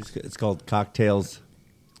them shoes. It's called Cocktails.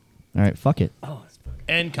 All right, fuck it. Oh, it's fucking.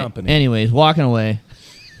 And company. Anyways, walking away.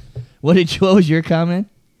 What was your comment?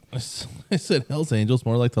 I said Hell's Angels,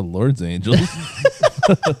 more like the Lord's Angels.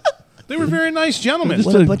 They were very nice gentlemen.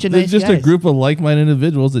 What a bunch of they're nice just a guys. group of like-minded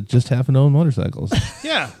individuals that just happen to own motorcycles.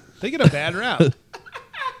 Yeah, they get a bad rap,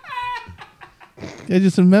 Guy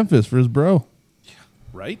just in Memphis for his bro.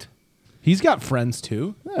 right? He's got friends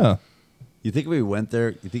too. Yeah. You think if we went there,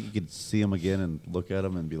 you think you could see him again and look at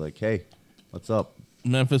him and be like, hey, what's up?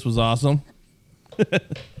 Memphis was awesome. I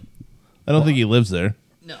don't think he lives there.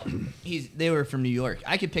 No, they were from New York.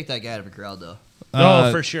 I could pick that guy out of a crowd though.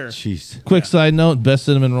 Oh, for sure. Jeez. Quick side note: best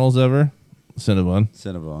cinnamon rolls ever. Cinnabon.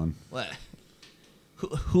 Cinnabon. What?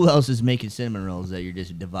 Who else is making cinnamon rolls that you're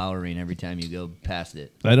just devouring every time you go past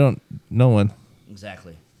it? I don't. No one.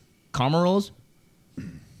 Exactly. Karma rolls?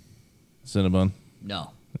 Cinnabon.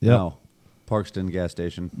 No. Yep. No. Parkston gas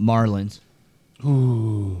station. Marlins.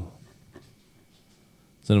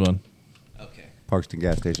 Cinnabon. Okay. Parkston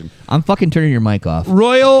gas station. I'm fucking turning your mic off.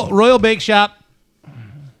 Royal Bake Shop,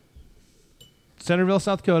 Centerville,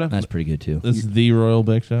 South Dakota. That's pretty good too. This is the Royal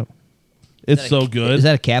Bake Shop. It's so good. Is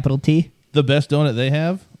that a capital T? The best donut they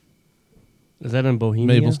have? Is that in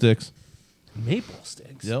Bohemia? Maple sticks. Maple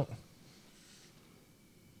sticks. Yep.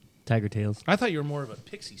 Tiger tails. I thought you were more of a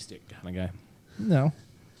pixie stick kind of guy. No.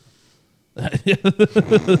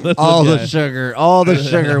 All the sugar. All the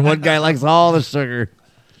sugar. One guy likes all the sugar.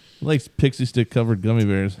 Likes pixie stick covered gummy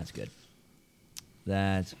bears. That's good.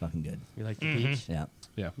 That's fucking good. You like the peach? Yeah.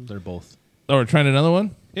 Yeah, they're both. Oh, we're trying another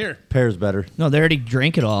one? Here. Pear's better. No, they already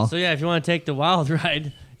drank it all. So yeah, if you want to take the wild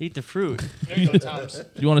ride, eat the fruit. There you go, Thomas.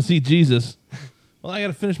 You want to see Jesus? Well, I got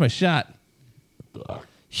to finish my shot.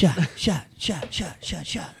 Shot.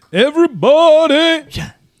 Everybody!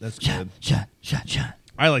 Shot. That's Shot. good. Shot.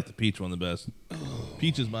 I like the peach one the best.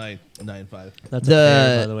 Peach is my 9.5. That's The- a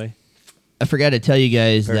pear, by the way. I forgot to tell you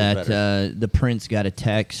guys Very that better. the prince got a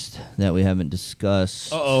text that we haven't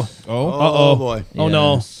discussed. Uh-oh. Oh, boy. Oh,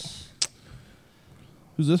 no. Yes.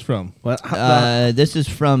 who's this from? What? This is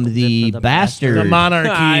from the the bastard. The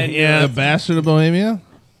monarchy. Yeah. The Bastard of Bohemia?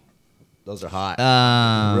 Those are hot.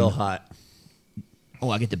 Real Real hot. Oh,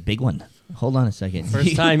 I get the big one. Hold on a second.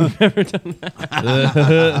 First time you've ever done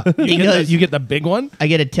that. He goes, You get the big one? I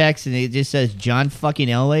get a text and it just says John fucking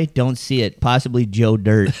Elway. Don't see it. Possibly Joe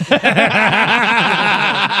Dirt.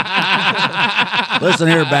 Listen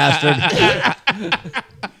here, bastard.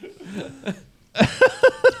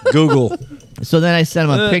 Google. So then I sent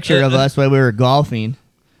him a picture of us while we were golfing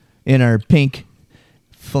in our pink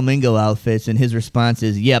flamingo outfits, and his response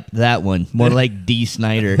is, "Yep, that one. More like D.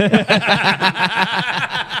 Snyder."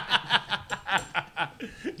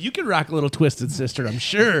 You can rock a little Twisted Sister, I'm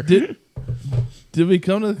sure. Did we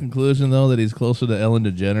come to the conclusion, though, that he's closer to Ellen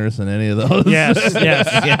DeGeneres than any of those? Yes.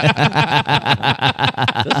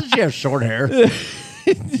 Doesn't she have short hair?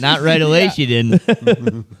 Not right away, she didn't.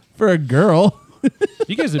 For a girl.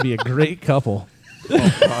 You guys would be a great couple.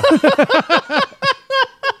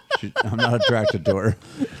 I'm not attracted to her.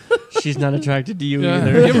 She's not attracted to you Yeah.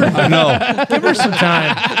 either. Give her some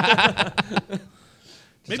time.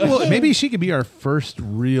 Maybe she could be our first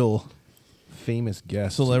real famous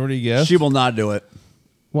guest. Celebrity guest. She will not do it.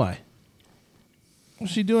 Why?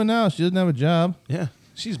 What's she doing now? She doesn't have a job. Yeah.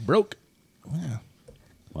 She's broke.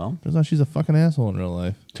 Well, Turns out she's a fucking asshole in real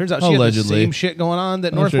life. Turns out she had the Allegedly. same shit going on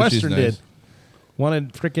that I'm sure she's Northwestern nice. did.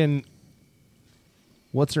 Wanted freaking,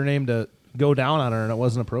 what's her name, to go down on her, and it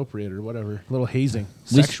wasn't appropriate or whatever. A little hazing.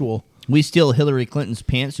 Sexual. We steal Hillary Clinton's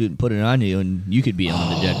pantsuit and put it on you, and you could be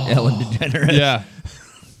Ellen DeGeneres. Yeah.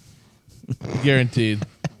 Guaranteed.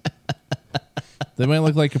 They might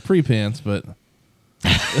look like capri pants, but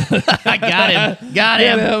I got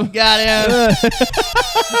him. Got him.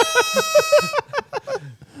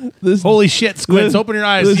 Holy shit, Squints, this- open your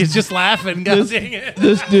eyes. this- He's just laughing. God dang it.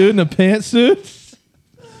 this dude in a pantsuit.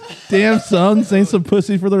 Damn, son, this ain't some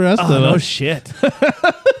pussy for the rest Oh, of no us. shit.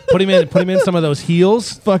 Put him in some of those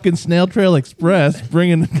heels. Fucking Snail Trail Express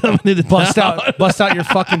coming into Bust town. out your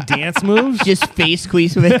fucking dance moves. Just face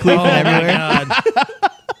queefing everywhere. God.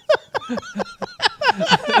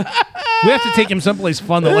 We have to take him someplace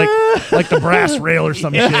fun though, like the brass rail or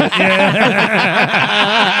some shit. Yeah.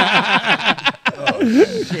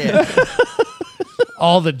 Shit.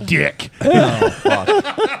 All the dick. oh, fuck.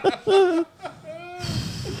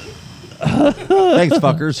 Thanks,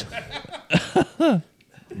 fuckers.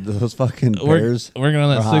 Those fucking bears. Working on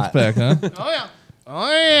that are hot. six pack, huh?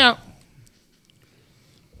 Oh yeah.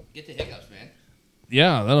 Get the hiccups, man.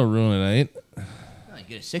 Yeah, that'll ruin it, ain't? Oh, you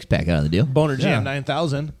get a six pack out of the deal. Boner Jam Yeah.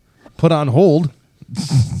 9000. Put on hold.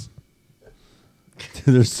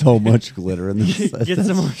 There's so much glitter in this. Get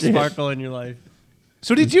some more sparkle in your life.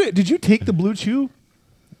 So did you take the Blue Chew?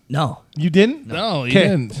 No. You didn't? No, you 'Kay.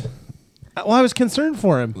 didn't. Well, I was concerned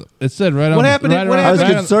for him. It said right on. What happened if- Right what around- I was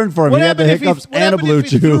happened right on- concerned for him. He had the happened if hiccups what and a happened blue if he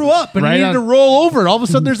chew. threw up and Right he needed on- to roll over, and all of a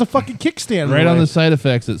sudden there's a fucking kickstand. Right on away. the side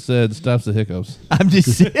effects, it said stops the hiccups. I'm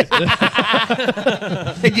just sitting, just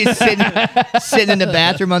sitting in the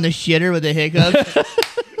bathroom on the shitter with the hiccups,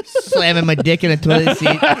 slamming my dick in a toilet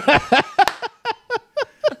seat.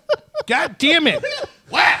 God damn it!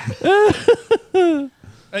 I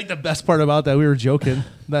think the best part about that, we were joking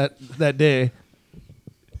that day.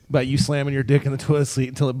 about you slamming your dick in the toilet seat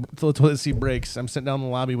until the toilet seat breaks. I'm sitting down in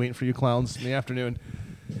the lobby waiting for you clowns in the afternoon.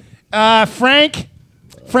 Frank,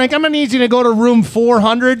 I'm gonna need you to go to room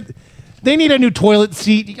 400. They need a new toilet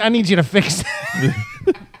seat. I need you to fix it.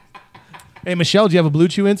 Hey, Michelle, do you have a Blue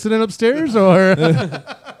Chew incident upstairs, or?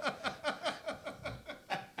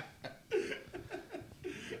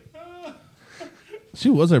 She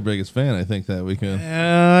was our biggest fan, I think, that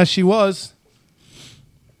weekend. She was.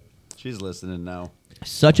 She's listening now.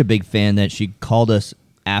 Such a big fan that she called us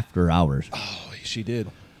after hours. Oh, she did.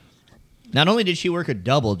 Not only did she work a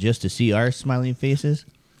double just to see our smiling faces,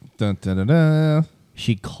 Dun, dun, dun, dun.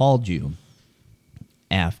 she called you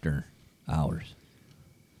after hours.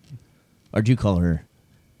 Or did you call her?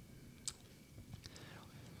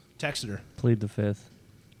 Texted her. Plead the fifth.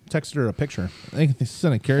 Texted her a picture. I think they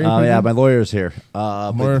sent a carrier. Oh, yeah, my lawyer's here.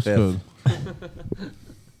 Morse Fifth. code.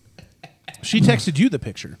 She texted you the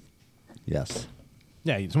picture. Yes.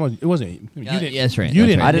 Yeah, it wasn't. You didn't. Yeah, that's right, You that's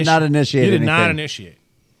didn't. right. I did not initiate You did not anything. initiate.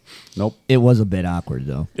 Nope. It was a bit awkward,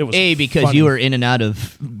 though. It was A, because funny. you were in and out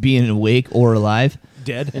of being awake or alive.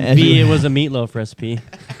 Dead. And B, it was a meatloaf recipe.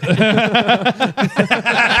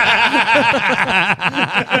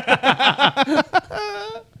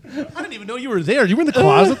 I didn't even know you were there. You were in the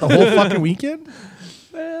closet the whole fucking weekend.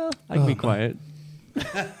 Well, I can be quiet.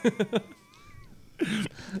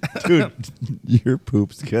 Dude, your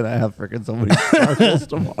poop's going to have freaking so many sparkles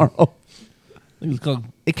tomorrow. I think it was called.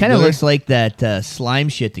 It kind of glitter. looks like that slime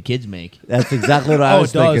shit the kids make. That's exactly what I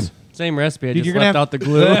was it does. thinking. Same recipe. I Dude, just you're gonna left have- out the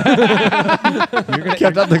glue.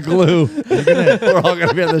 Kept out the glue. We're all going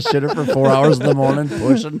to be on the shitter for 4 hours in the morning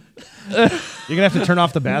pushing. You're gonna have to turn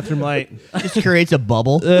off the bathroom light, Just creates a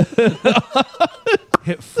bubble.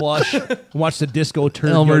 hit flush, and watch the disco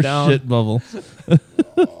turn Elmer go down. shit bubble.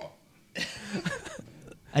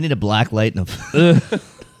 I need a black light and a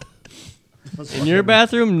In your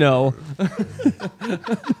bathroom? No. That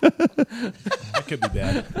could be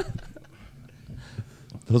bad.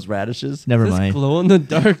 Those radishes? never This mind. glow in the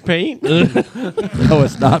dark paint? No,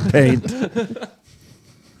 it's not paint.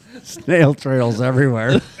 Snail trails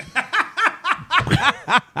everywhere.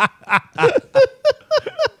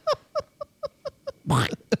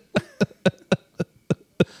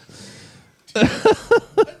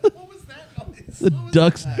 The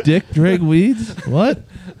duck's dick drag weeds? What?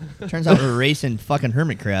 Turns out we're racing fucking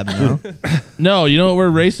hermit crab now. No, you know what we're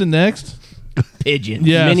racing next? Pigeon.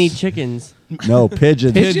 Yes. Mini chickens. No,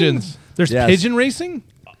 pigeons. Pigeons. There's Yes. pigeon racing.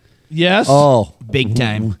 Yes. Oh, Big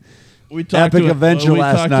time. We talked Epic to adventure we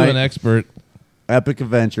last talked night. to an expert. epic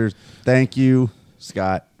adventures. Thank you,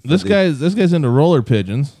 Scott. for This guy's into roller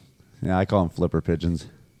pigeons. Yeah, I call them flipper pigeons.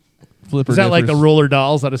 Flipper Is that like the dippers. roller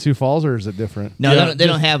dolls out of Sioux Falls, or is it different? No, Yeah, they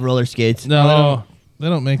don't have roller skates. No, Oh. they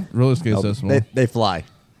don't make roller skates No, that small. they fly.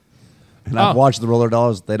 And I've Oh. watched the roller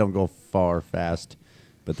dolls. They don't go far fast,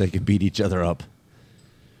 but they can beat each other up.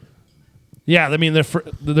 Yeah, I mean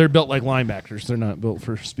they're built like linebackers. They're not built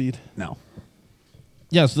for speed. No.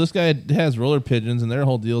 Yeah, so this guy has roller pigeons, and their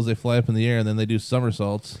whole deal is they fly up in the air and then they do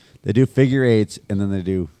somersaults. They do figure eights, and then they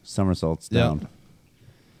do somersaults Yeah. down.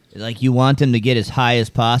 Like you want them to get as high as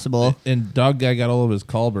possible, And dog guy got all of his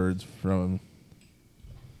call birds from him.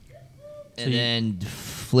 and then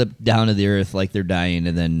flip down to the earth like they're dying,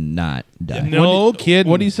 and then not die. No kid.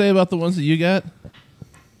 What do you say about the ones that you got?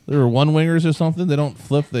 They were one wingers or something. They don't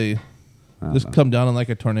flip. They just come down in like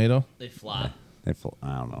a tornado. They fly. I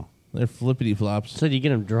don't know. They're flippity flops. So do you get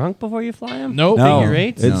them drunk before you fly them? Nope. No, Figure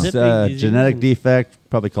eights? it's Zipping a disease? genetic defect,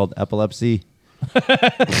 probably called epilepsy.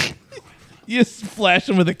 You just flash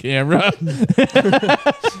them with a camera. Put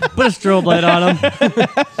a strobe light on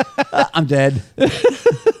them. I'm dead.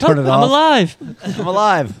 Turn it I'm off. alive. I'm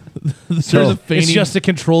alive. There's a fainting. It's just a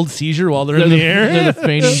controlled seizure while they're they're in the, the air. they're the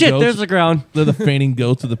fainting Shit, goats. there's the ground. They're the fainting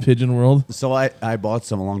goats of the pigeon world. So I bought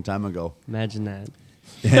some a long time ago, Imagine that.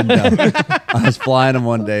 and I was flying them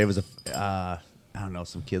one day. It was I don't know,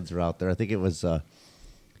 some kids were out there. I think it was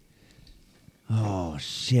oh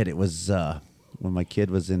shit, it was when my kid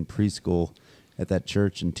was in preschool at that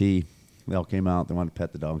church in T. They all came out. They wanted to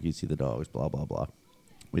pet the donkeys, see the dogs, blah blah blah.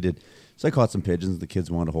 We did. So I caught some pigeons. The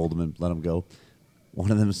kids wanted to hold them and let them go.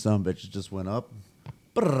 One of them son bitches just went up,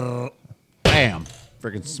 brrr, bam,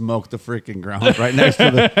 freaking smoked the freaking ground right next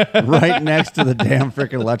to the damn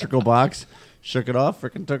freaking electrical box. Shook it off,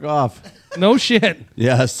 freaking took off. No shit.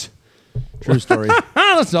 Yes, true story.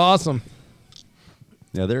 That's awesome.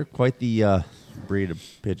 Yeah, they're quite the breed of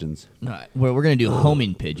pigeons. No, we're gonna do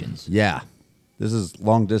homing pigeons, Yeah, this is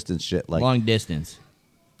long distance shit. Like long distance.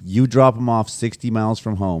 you drop them off 60 miles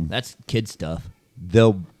from home, That's kid stuff.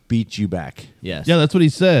 they'll beat you back. Yes. Yeah, that's what he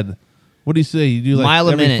said. What do you say? You do like Mile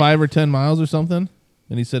a every minute. 5 or 10 miles or something?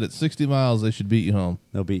 And he said at 60 miles, they should beat you home.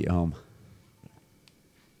 They'll beat you home.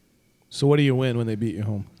 So what do you win when they beat you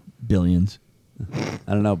home? Billions. I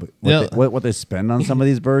don't know, but Yeah. what they spend on some of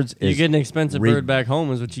these birds You is get an expensive bird back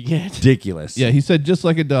home is what you get. ridiculous. Yeah, he said just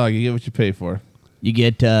like a dog, you get what you pay for. You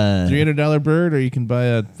get $300 bird, or you can buy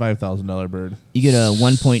a $5,000 bird. you get a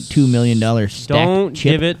 $1.2 million stacked Don't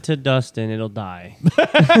chip. give it to Dustin. It'll die.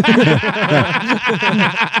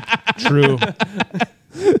 True.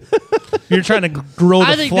 You're trying to grow the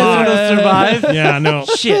I think fly. this one will survive. Yeah, no.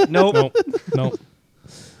 Shit. Nope. Nope.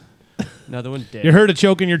 Another one dead. You heard of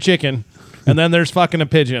choking your chicken, and then there's fucking a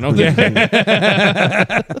pigeon, okay?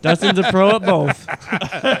 Dustin's a pro at both.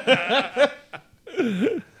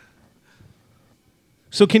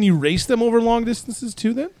 So can you race them over long distances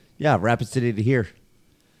too then? Yeah, Rapid City to here.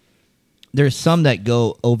 There's some that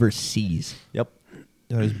go overseas, Yep.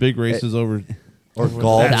 There's big races over. Or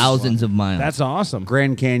golf. thousands of miles. That's awesome.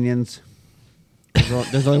 Grand Canyons.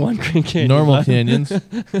 There's only one Green Canyon. Normal left. canyons.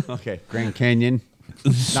 Okay. Grand Canyon.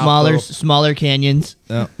 smaller canyons,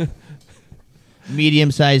 Yeah.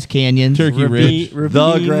 medium-sized canyons. Turkey Ridge. The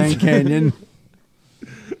Grand Canyon.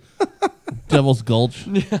 Devil's Gulch.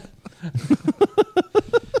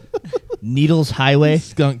 Needles Highway.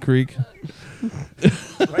 Skunk Creek.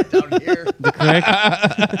 Right down here. The creek.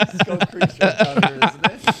 Skunk Creek's right down here, isn't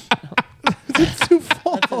it? It's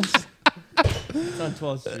on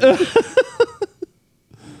 12th Street.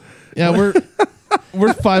 Yeah,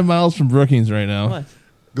 we're 5 miles from Brookings right now. What?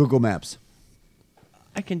 Google Maps.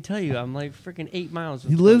 I can tell you, I'm like freaking 8 miles.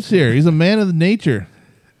 He lives here. He's a man of nature.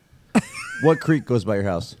 What creek goes by your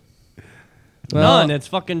house? None. It's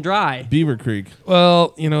fucking dry. Beaver Creek.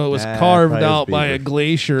 Well, you know, it was Nah, carved probably out was by a beaver.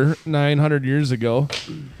 glacier 900 years ago.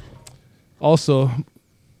 Also,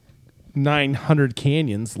 900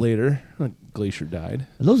 canyons later, a glacier died.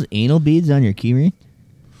 Are those anal beads on your keyring?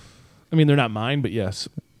 I mean, they're not mine, but yes.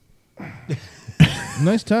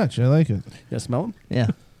 Nice touch. I like it. Yeah, smell them? Yeah.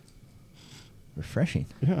 Refreshing.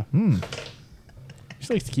 Yeah. Just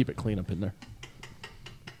likes to keep it clean up in there.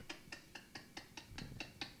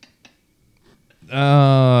 You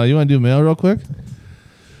want to do mail real quick?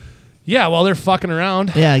 Yeah, while they're fucking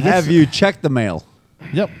around. Yeah, I guess. Have you checked the mail?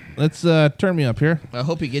 Yep. Let's turn me up here. I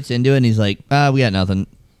hope he gets into it and he's like, we got nothing.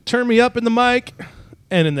 Turn me up in the mic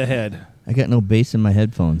and in the head. I got no bass in my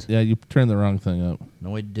headphones. Yeah, you turned the wrong thing up.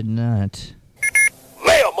 No, I did not.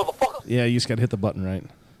 Yeah, you just got to hit the button right.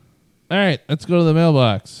 All right, let's go to the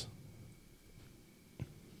mailbox.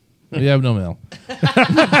 We have no mail.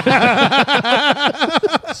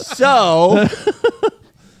 So,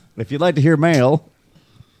 if you'd like to hear mail,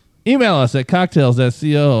 Email us at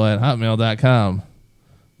cocktails.co@hotmail.com.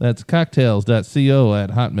 That's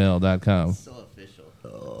cocktails.co@hotmail.com. So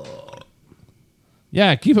official.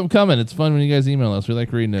 Yeah, keep them coming. It's fun when you guys email us. We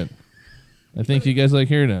like reading it. I think you guys like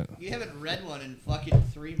hearing it. You haven't read one in fucking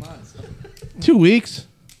 3 months. 2 weeks.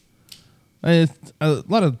 A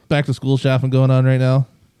lot of back to school shopping going on right now.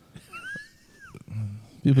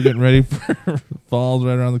 People getting ready for fall's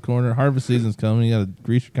right around the corner. Harvest season's coming. You got to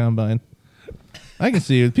grease your combine. I can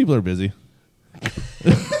see it. People are busy.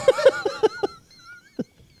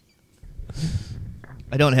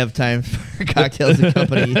 I don't have time for cocktails and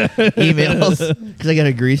company emails because I got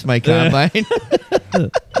to grease my combine.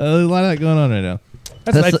 There's a lot of that going on right now.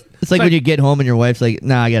 It's like when you get home and your wife's like,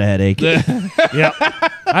 "Nah, I got a headache." Yep. That's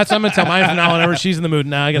what I'm gonna tell mine from now. Whenever she's in the mood,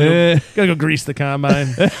 now I gotta go grease the combine.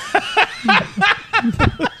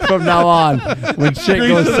 from now on, when shit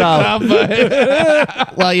goes south,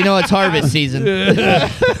 Well, you know it's harvest season.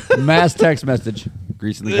 mass text message,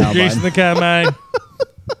 greasing the combine. Greasing the combine.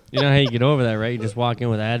 You know how you get over that, right? You just walk in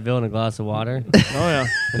with Advil and a glass of water. Oh yeah.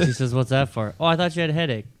 And she says, "What's that for?" "Oh, I thought you had a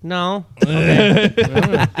headache." "No."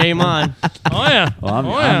 "Okay." Game on. Oh yeah. Well, I'm,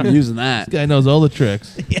 Oh, yeah. I'm using that. This guy knows all the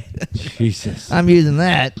tricks. Jesus. I'm using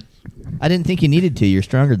that. I didn't think you needed to. You're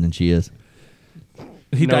stronger than she is.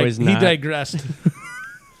 He No, he's not. digressed.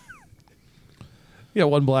 Yeah,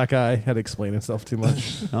 one black eye. Had to explain himself too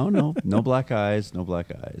much. Oh, no. No black eyes. No black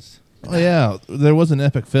eyes. Oh, yeah. There was an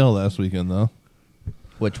epic fail last weekend, though.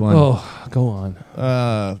 Which one? Oh, go on.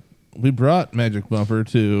 We brought Magic Bumper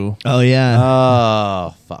to Oh, yeah.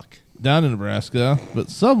 Oh, fuck. down in Nebraska, but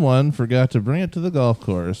someone forgot to bring it to the golf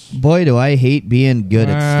course. Boy, do I hate being good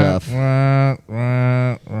at stuff.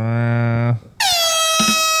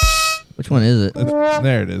 Which one is it?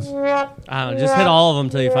 There it is. I don't know. Just hit all of them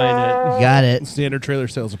until you find it. Got it. Standard trailer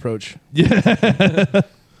sales approach. Just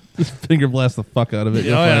finger blast the fuck out of it.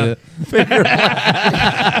 You'll Oh, find yeah.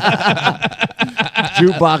 it.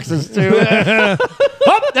 Jukeboxes, too.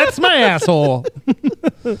 Oh, that's my asshole.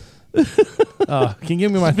 Can you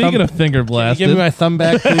give me my Speaking thumb? of finger Can you blasted, give me my thumb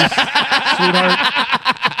back, please, sweetheart?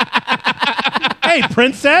 Hey,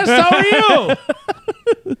 princess, how are you?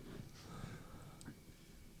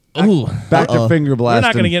 Ooh, Back to finger We're blasting.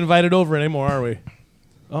 not going to get invited over anymore, are we?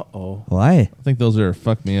 Uh-oh. Why? I think those are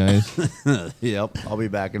fuck me eyes. Yep, I'll be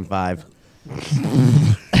back in 5.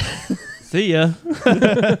 See ya.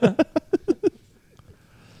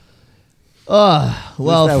 Oh,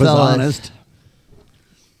 well, that was fellas. honest.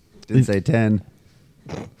 Didn't say 10.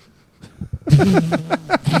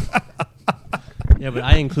 Yeah, but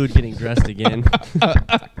I include getting dressed again.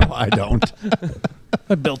 I don't.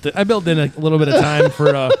 I built it. I built in a little bit of time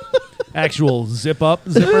for actual zipper.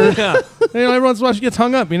 Yeah. You know, every once in a while she gets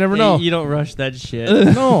hung up. You never know. Hey, you don't rush that shit.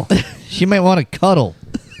 No. She might want to cuddle.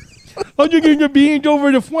 How you getting your beans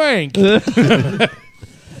over the flank?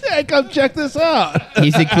 Hey, come check this out.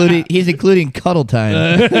 He's including cuddle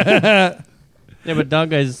time. Yeah, but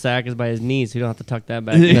dog guy's sack is by his knees, so you don't have to tuck that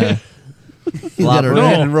back. Yeah. He's got to Flopper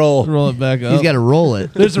and roll. Roll it back up. He's got to roll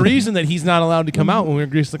it. There's a reason that he's not allowed to come out when we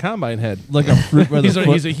grease the combine head. like a fruit by the He's foot.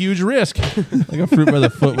 he's a huge risk. like a fruit by the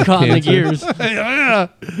foot with Caught in the cancer. gears. Yeah.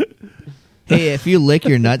 Hey, if you lick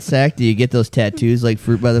your nutsack, do you get those tattoos like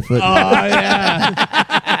fruit by the foot? Oh,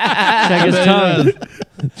 yeah. Check his tongue.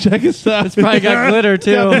 Check his out. It's probably got glitter,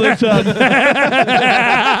 too.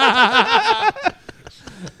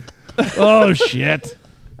 Oh, shit.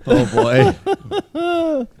 Oh, boy.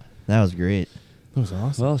 That was great. That was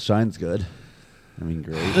awesome. Well, Shine's good. I mean,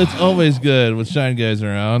 great. It's always good with Shine guys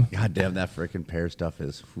around. God damn, that freaking pear stuff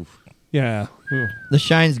is... oof. Yeah. The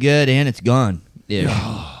shine's good and it's gone. Yeah.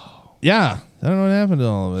 Yeah. I don't know what happened to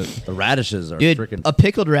all of it. The radishes are Dude, freaking... a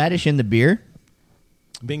pickled radish in the beer,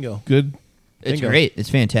 Bingo. Good. it's Bingo. great. It's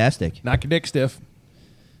fantastic. Knock your dick stiff.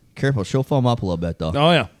 Careful, she'll foam up a little bit, though.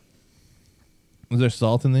 Oh, yeah. Is there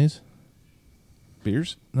salt in these?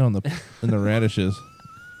 Beers? No, in the radishes.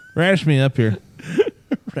 Radish me up here.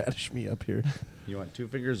 Radish me up here. You want 2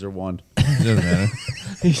 fingers or 1? Doesn't matter.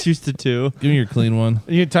 He's used to 2. Give me your clean one.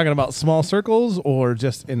 Are you talking about small circles or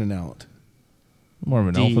just in and out? More of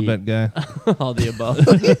an D. alphabet guy. All the above.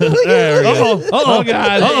 Oh,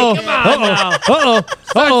 God. Uh-oh. Come on now. Uh-oh.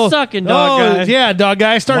 Start sucking, dog guy. Yeah, dog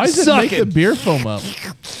guy. Start Why does it make the sucking. beer foam up?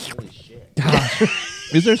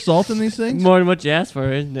 Is there salt in these things? More than what you asked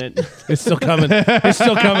for, isn't it? It's still coming. It's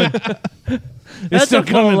still coming. It's That's still a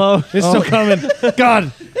coming. blow. It's still coming.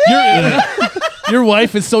 God, your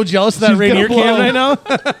wife is so jealous of that She's gonna Rainier blow. can right now.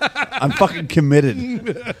 I'm fucking committed.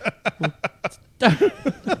 I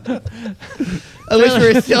wish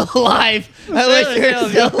we were still alive. I wish we were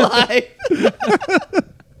still alive.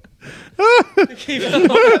 What kind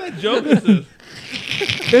of joke is this?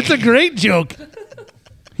 It's a great joke.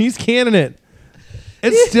 He's canning it.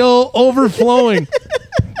 It's still overflowing.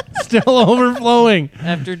 Still overflowing.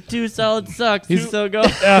 After 2 solid sucks, He's- so go.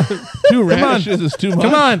 2 radishes is too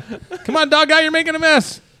much. Come on, dog guy. You're making a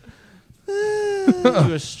mess.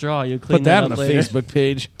 Do a straw. You'll clean Put that on up the later. Facebook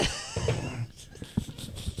page.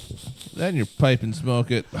 That in your pipe and smoke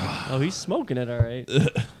it. Oh, he's smoking it, all right.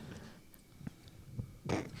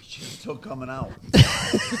 She's still coming out.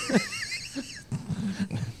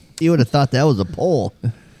 You would have thought that was a pole.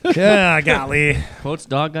 Yeah, golly. Quotes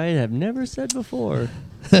dog guy have never said before.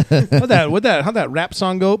 How'd that rap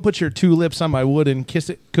song go? Put your 2 lips on my wood and kiss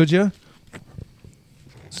it, could you?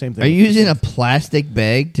 Same thing. Are you using a plastic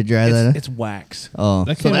bag to dry that up? It's wax. Oh,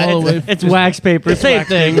 That so came all the way. It's wax paper. Same Wax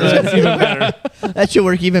thing. paper. It's even better. that should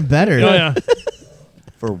work even better. Oh, yeah.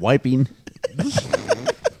 For wiping.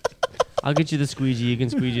 I'll get you the squeegee. You can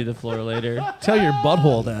squeegee the floor later. Tell your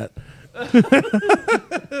butthole that.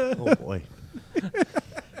 Oh, boy.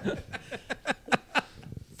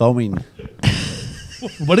 Foaming.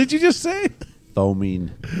 What did you just say? Foaming.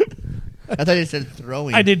 I thought you said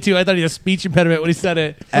throwing. I did too. I thought he had a speech impediment when he said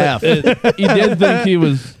it. F. He did think he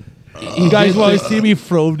was. You guys want to see me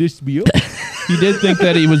throw this beer? He did think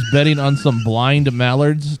that he was betting on some blind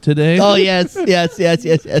mallards today. Oh yes.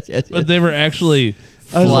 But they were actually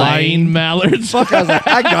flying mallards. Fuck, I was like,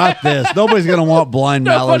 I got this. Nobody's going to want blind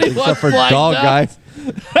mallards Nobody except wants for blind dog dogs.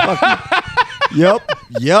 guy. Yep.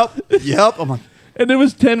 I'm like, And it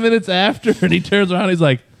was 10 minutes after, and he turns around. He's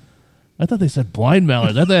like, I thought they said blind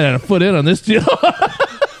mallards. I thought I had a foot in on this deal.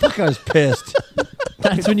 fuck, I was pissed.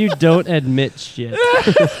 That's when you don't admit shit.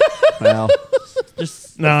 Well,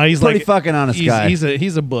 Just No, he's pretty like fucking honest guy.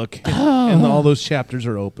 He's a book, and all those chapters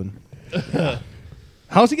are open.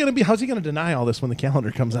 How's he gonna deny all this when the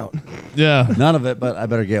calendar comes out? Yeah. None of it, but I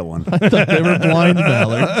better get one. They were blind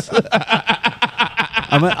mallards.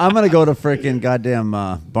 I'm gonna go to freaking goddamn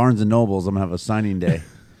Barnes and Nobles. I'm gonna have a signing day.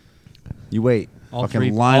 You wait. All fucking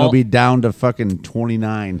three- line all- will be down to fucking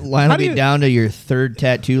 29. Line How will do be you- down to your third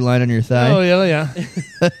tattoo line on your thigh. Oh yeah.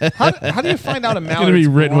 How do you find out a mallard? gonna be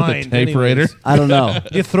written with a typewriter. I don't know.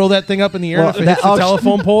 You throw that thing up in the air, Well, and if it that hits the auction-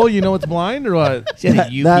 telephone pole, you know it's blind or what? It's got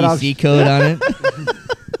a That UPC code on it.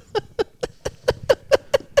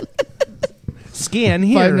 Scan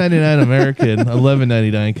here. $5.99 American,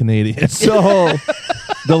 $11.99 Canadian. So,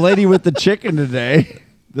 the lady with the chicken today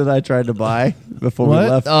that I tried to buy before What? we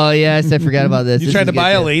left. Oh yes, I forgot about this. You This trying is to good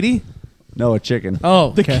buy a tip. lady? No, a chicken.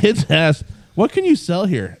 Oh, The kids asked, "What can you sell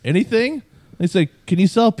here? Anything?" They said, "Can you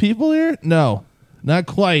sell people here?" No, not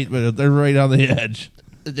quite, but they're right on the edge.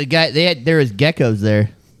 The guy there was geckos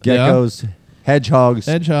there. Geckos, hedgehogs,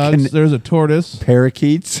 Hedgehogs. There's a tortoise.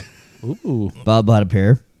 parakeets. Ooh, Bob bought a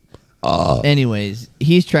pair. Anyways,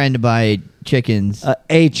 he's trying to buy chickens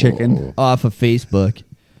A chicken. off of Facebook,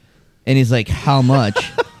 and he's like, "How much?"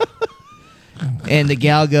 And the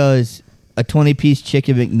gal goes, "A 20-piece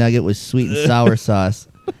chicken McNugget with sweet and sour sauce."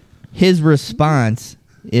 His response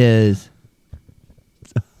is,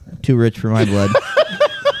 "Too rich for my blood."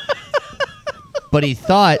 But he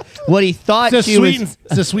thought it's she was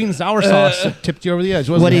it's a sweet and sour sauce that tipped you over the edge.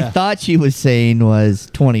 Wasn't what it? he thought she was saying was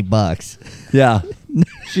 $20, Yeah.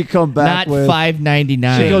 She come back not with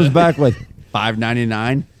 $5.99. She goes back with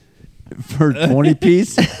 $5.99 for 20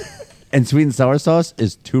 piece, and sweet and sour sauce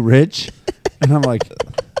is too rich. And I'm like,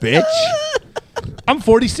 bitch. I'm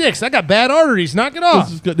 46. I got bad arteries. Knock it this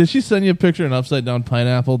off. is good. Did she send you a picture of an upside down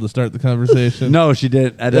pineapple to start the conversation? No, she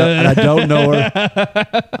didn't. And I don't know her.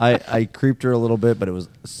 I creeped her a little bit, but it was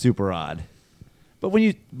super odd.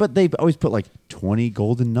 But they always put like 20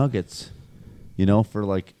 golden nuggets, for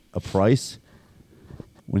like a price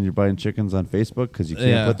when you're buying chickens on Facebook because you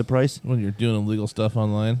can't put the price. when you're doing illegal stuff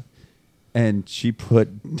online. And she put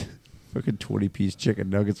fucking 20-piece chicken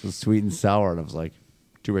nuggets with sweet and sour, and I was like,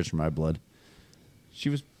 too rich for my blood. She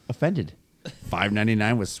was offended.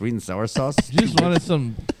 $5.99 with sweet and sour sauce. She just wanted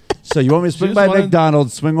some. So you want me to swing just by wanted-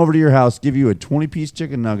 McDonald's, swing over to your house, give you a 20-piece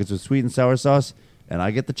chicken nuggets with sweet and sour sauce, and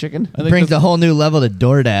I get the chicken? I think brings that's, a whole new level to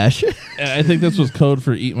DoorDash. I think this was code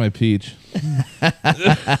for "Eat My Peach."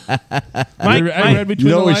 I read between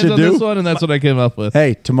You know the what we lines should on do? this one, and that's what I came up with.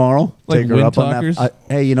 Hey, tomorrow, Like take her wind up talkers? on that.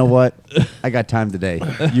 Hey, you know what? I got time today.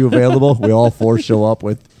 You available? We all four show up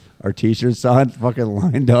with our T-shirts on, fucking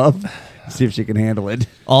lined up. See if she can handle it.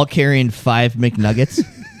 All carrying 5 McNuggets.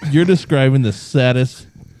 You're describing the saddest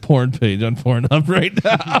porn page on Pornhub right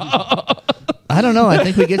now. I don't know. I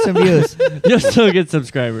think we get some views. You'll still get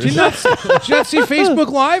subscribers. Did you not see Facebook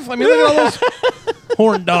Live? I mean, look at all those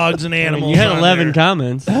horn dogs and I animals. mean, you had on 11 there.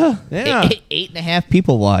 comments. Yeah, 8.5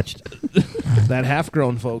 people watched. that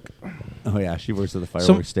half-grown folk. Oh yeah, she works at the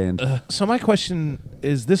fireworks stand. So my question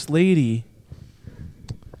is: this lady,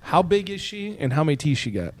 how big is she, and how many teeth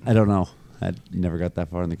she got? I don't know. I never got that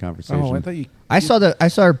far in the conversation. Oh, I thought you I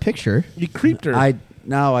saw her picture. creeped her. I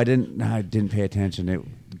didn't pay attention. It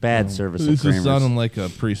bad service. This at is Kramer's. sounding like a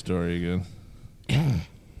pre-story again.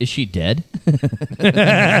 Is she dead?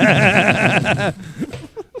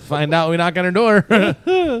 Find out we knock on her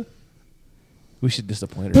door. We should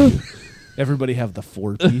disappoint her. Everybody have the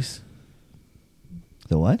 4-piece.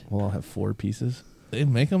 The what? We'll all have 4 pieces. They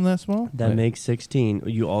make them that small? That makes 16.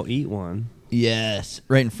 You all eat one. Yes,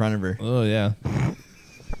 right in front of her. Oh yeah.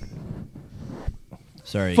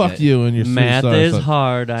 Sorry. Fuck guys. you and your Math sweet and sour is sauce.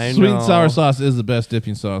 hard, I know. Sweet and sour sauce is the best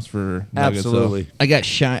dipping sauce for nuggets. Absolutely. I got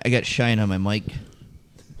shine on my mic.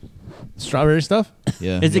 Strawberry stuff?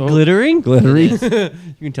 Yeah. Is it glittering? Glittery. You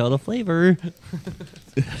can tell the flavor.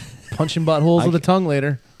 Punching buttholes with a tongue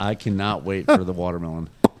later. I cannot wait for the watermelon.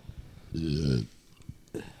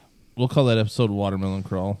 We'll call that episode "Watermelon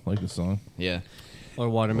Crawl," like the song. Yeah. Or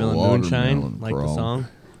watermelon, Watermelon moonshine, like the crawl. song.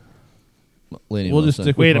 Laney We'll just Wilson.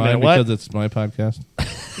 stick with Wait a mine minute, what? because it's my podcast.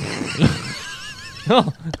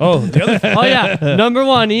 Oh, the other Oh, yeah. Number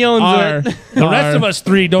 1, he owns it. The rest of us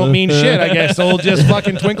 3 don't mean shit, I guess. So we'll just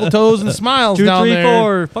fucking twinkle toes and smiles 2, down 3,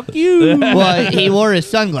 there. 4. Fuck you. Well, he wore his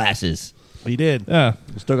sunglasses. He did. Yeah,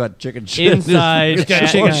 Still got chicken shit. Inside. He's got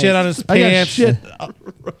chicken shit on his I got pants. shit.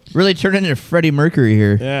 Really turned into Freddie Mercury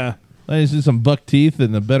here. Yeah. I just need some buck teeth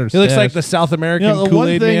and a better. He looks stash. like the South American You know, the one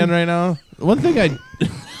Kool-Aid thing- man right now. One thing I.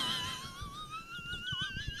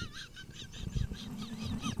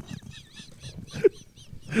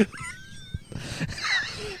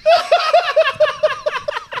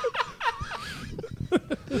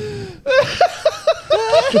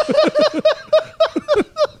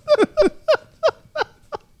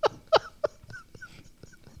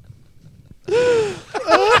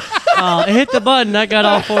 Oh, it hit the button. I got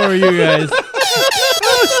all 4 of you guys.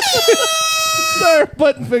 Our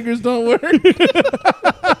button fingers don't work.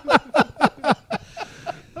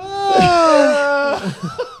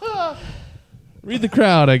 Read the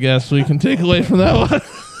crowd, I guess we can take away from that one.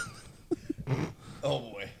 Oh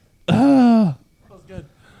boy.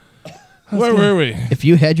 Where were we? If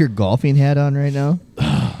you had your golfing hat on right now,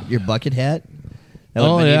 your bucket hat, that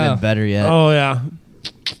would have been even better yet. Oh yeah,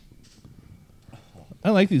 I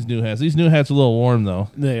like these new hats. These new hats are a little warm though.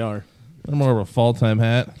 they are. They're more of a fall time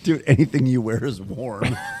hat. Dude, anything you wear is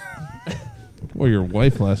warm. Or your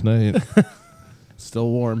wife last night. Still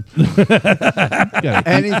warm.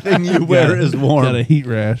 Anything you wear is warm. Got a heat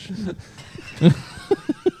rash.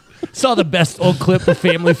 Saw the best old clip of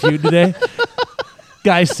Family Feud today.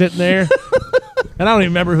 Guy sitting there, and I don't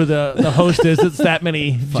even remember who the host is. It's that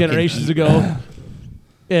many generations ago.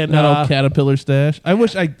 And That old caterpillar stash.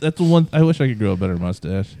 That's the one. I wish I could grow a better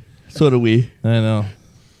mustache. So do we. I know.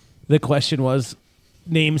 the question was,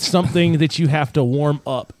 name something that you have to warm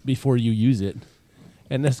up before you use it.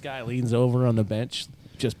 And this guy leans over on the bench,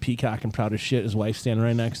 just peacocking proud as shit. His wife's standing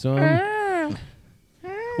right next to him.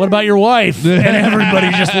 What about your wife? And everybody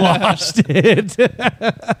just lost it.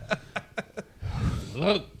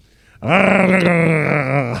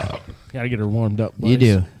 Gotta get her warmed up. Boys. You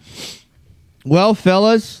do. Well,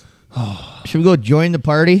 fellas, should we go join the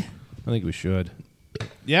party? I think we should.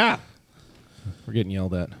 Yeah. We're getting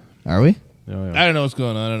yelled at. Are we? Oh, yeah. I don't know what's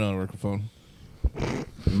going on. I don't know how to work a phone.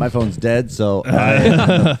 My phone's dead, so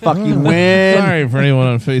I fucking win. Sorry for anyone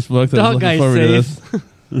on Facebook that was Dog looking guy's forward to safe.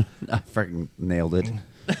 this. I freaking nailed it.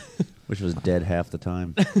 Which was dead half the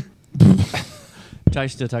time. Are you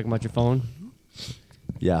still talking about your phone?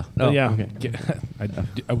 Yeah. Oh, yeah. okay.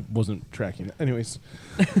 I wasn't tracking it. Anyways.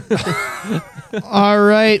 All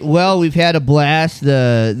right. Well, we've had a blast.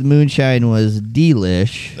 The moonshine was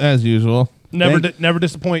delish. As usual. Never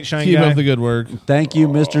disappoint, Shine Keep Guy. up the good work. Thank you,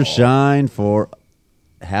 Mr. Shine, for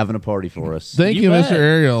having a party for us. Thank You you, bet. Mr.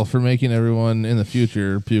 Ariel, for making everyone in the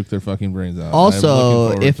future puke their fucking brains out. I'm Also,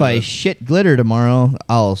 looking forward if to I it. shit glitter tomorrow,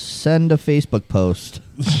 I'll send a Facebook post.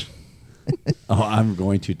 Oh, I'm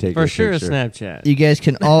going to take For a sure, a picture. Snapchat. You guys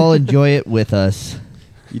can all enjoy it with us.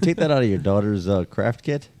 You take that out of your daughter's craft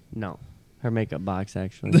kit? No, her makeup box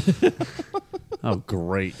actually. Oh,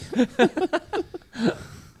 great.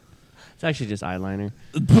 It's actually just eyeliner.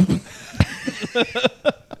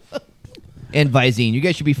 And Visine. You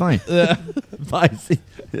guys should be fine.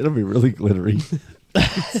 It'll be really glittery.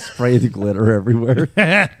 Spray the glitter everywhere.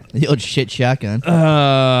 The old shit shotgun.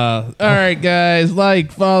 All right, guys.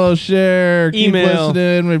 Like, follow, share. Keep Email.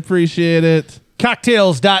 listening. We appreciate it.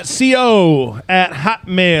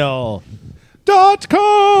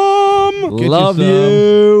 Cocktails.co@hotmail.com. Love you some.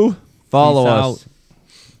 you. Follow Peace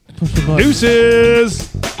us. Deuces.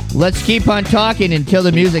 Let's keep on talking until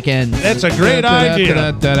the music ends. That's a great idea.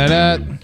 Da-da-da-da-da-da.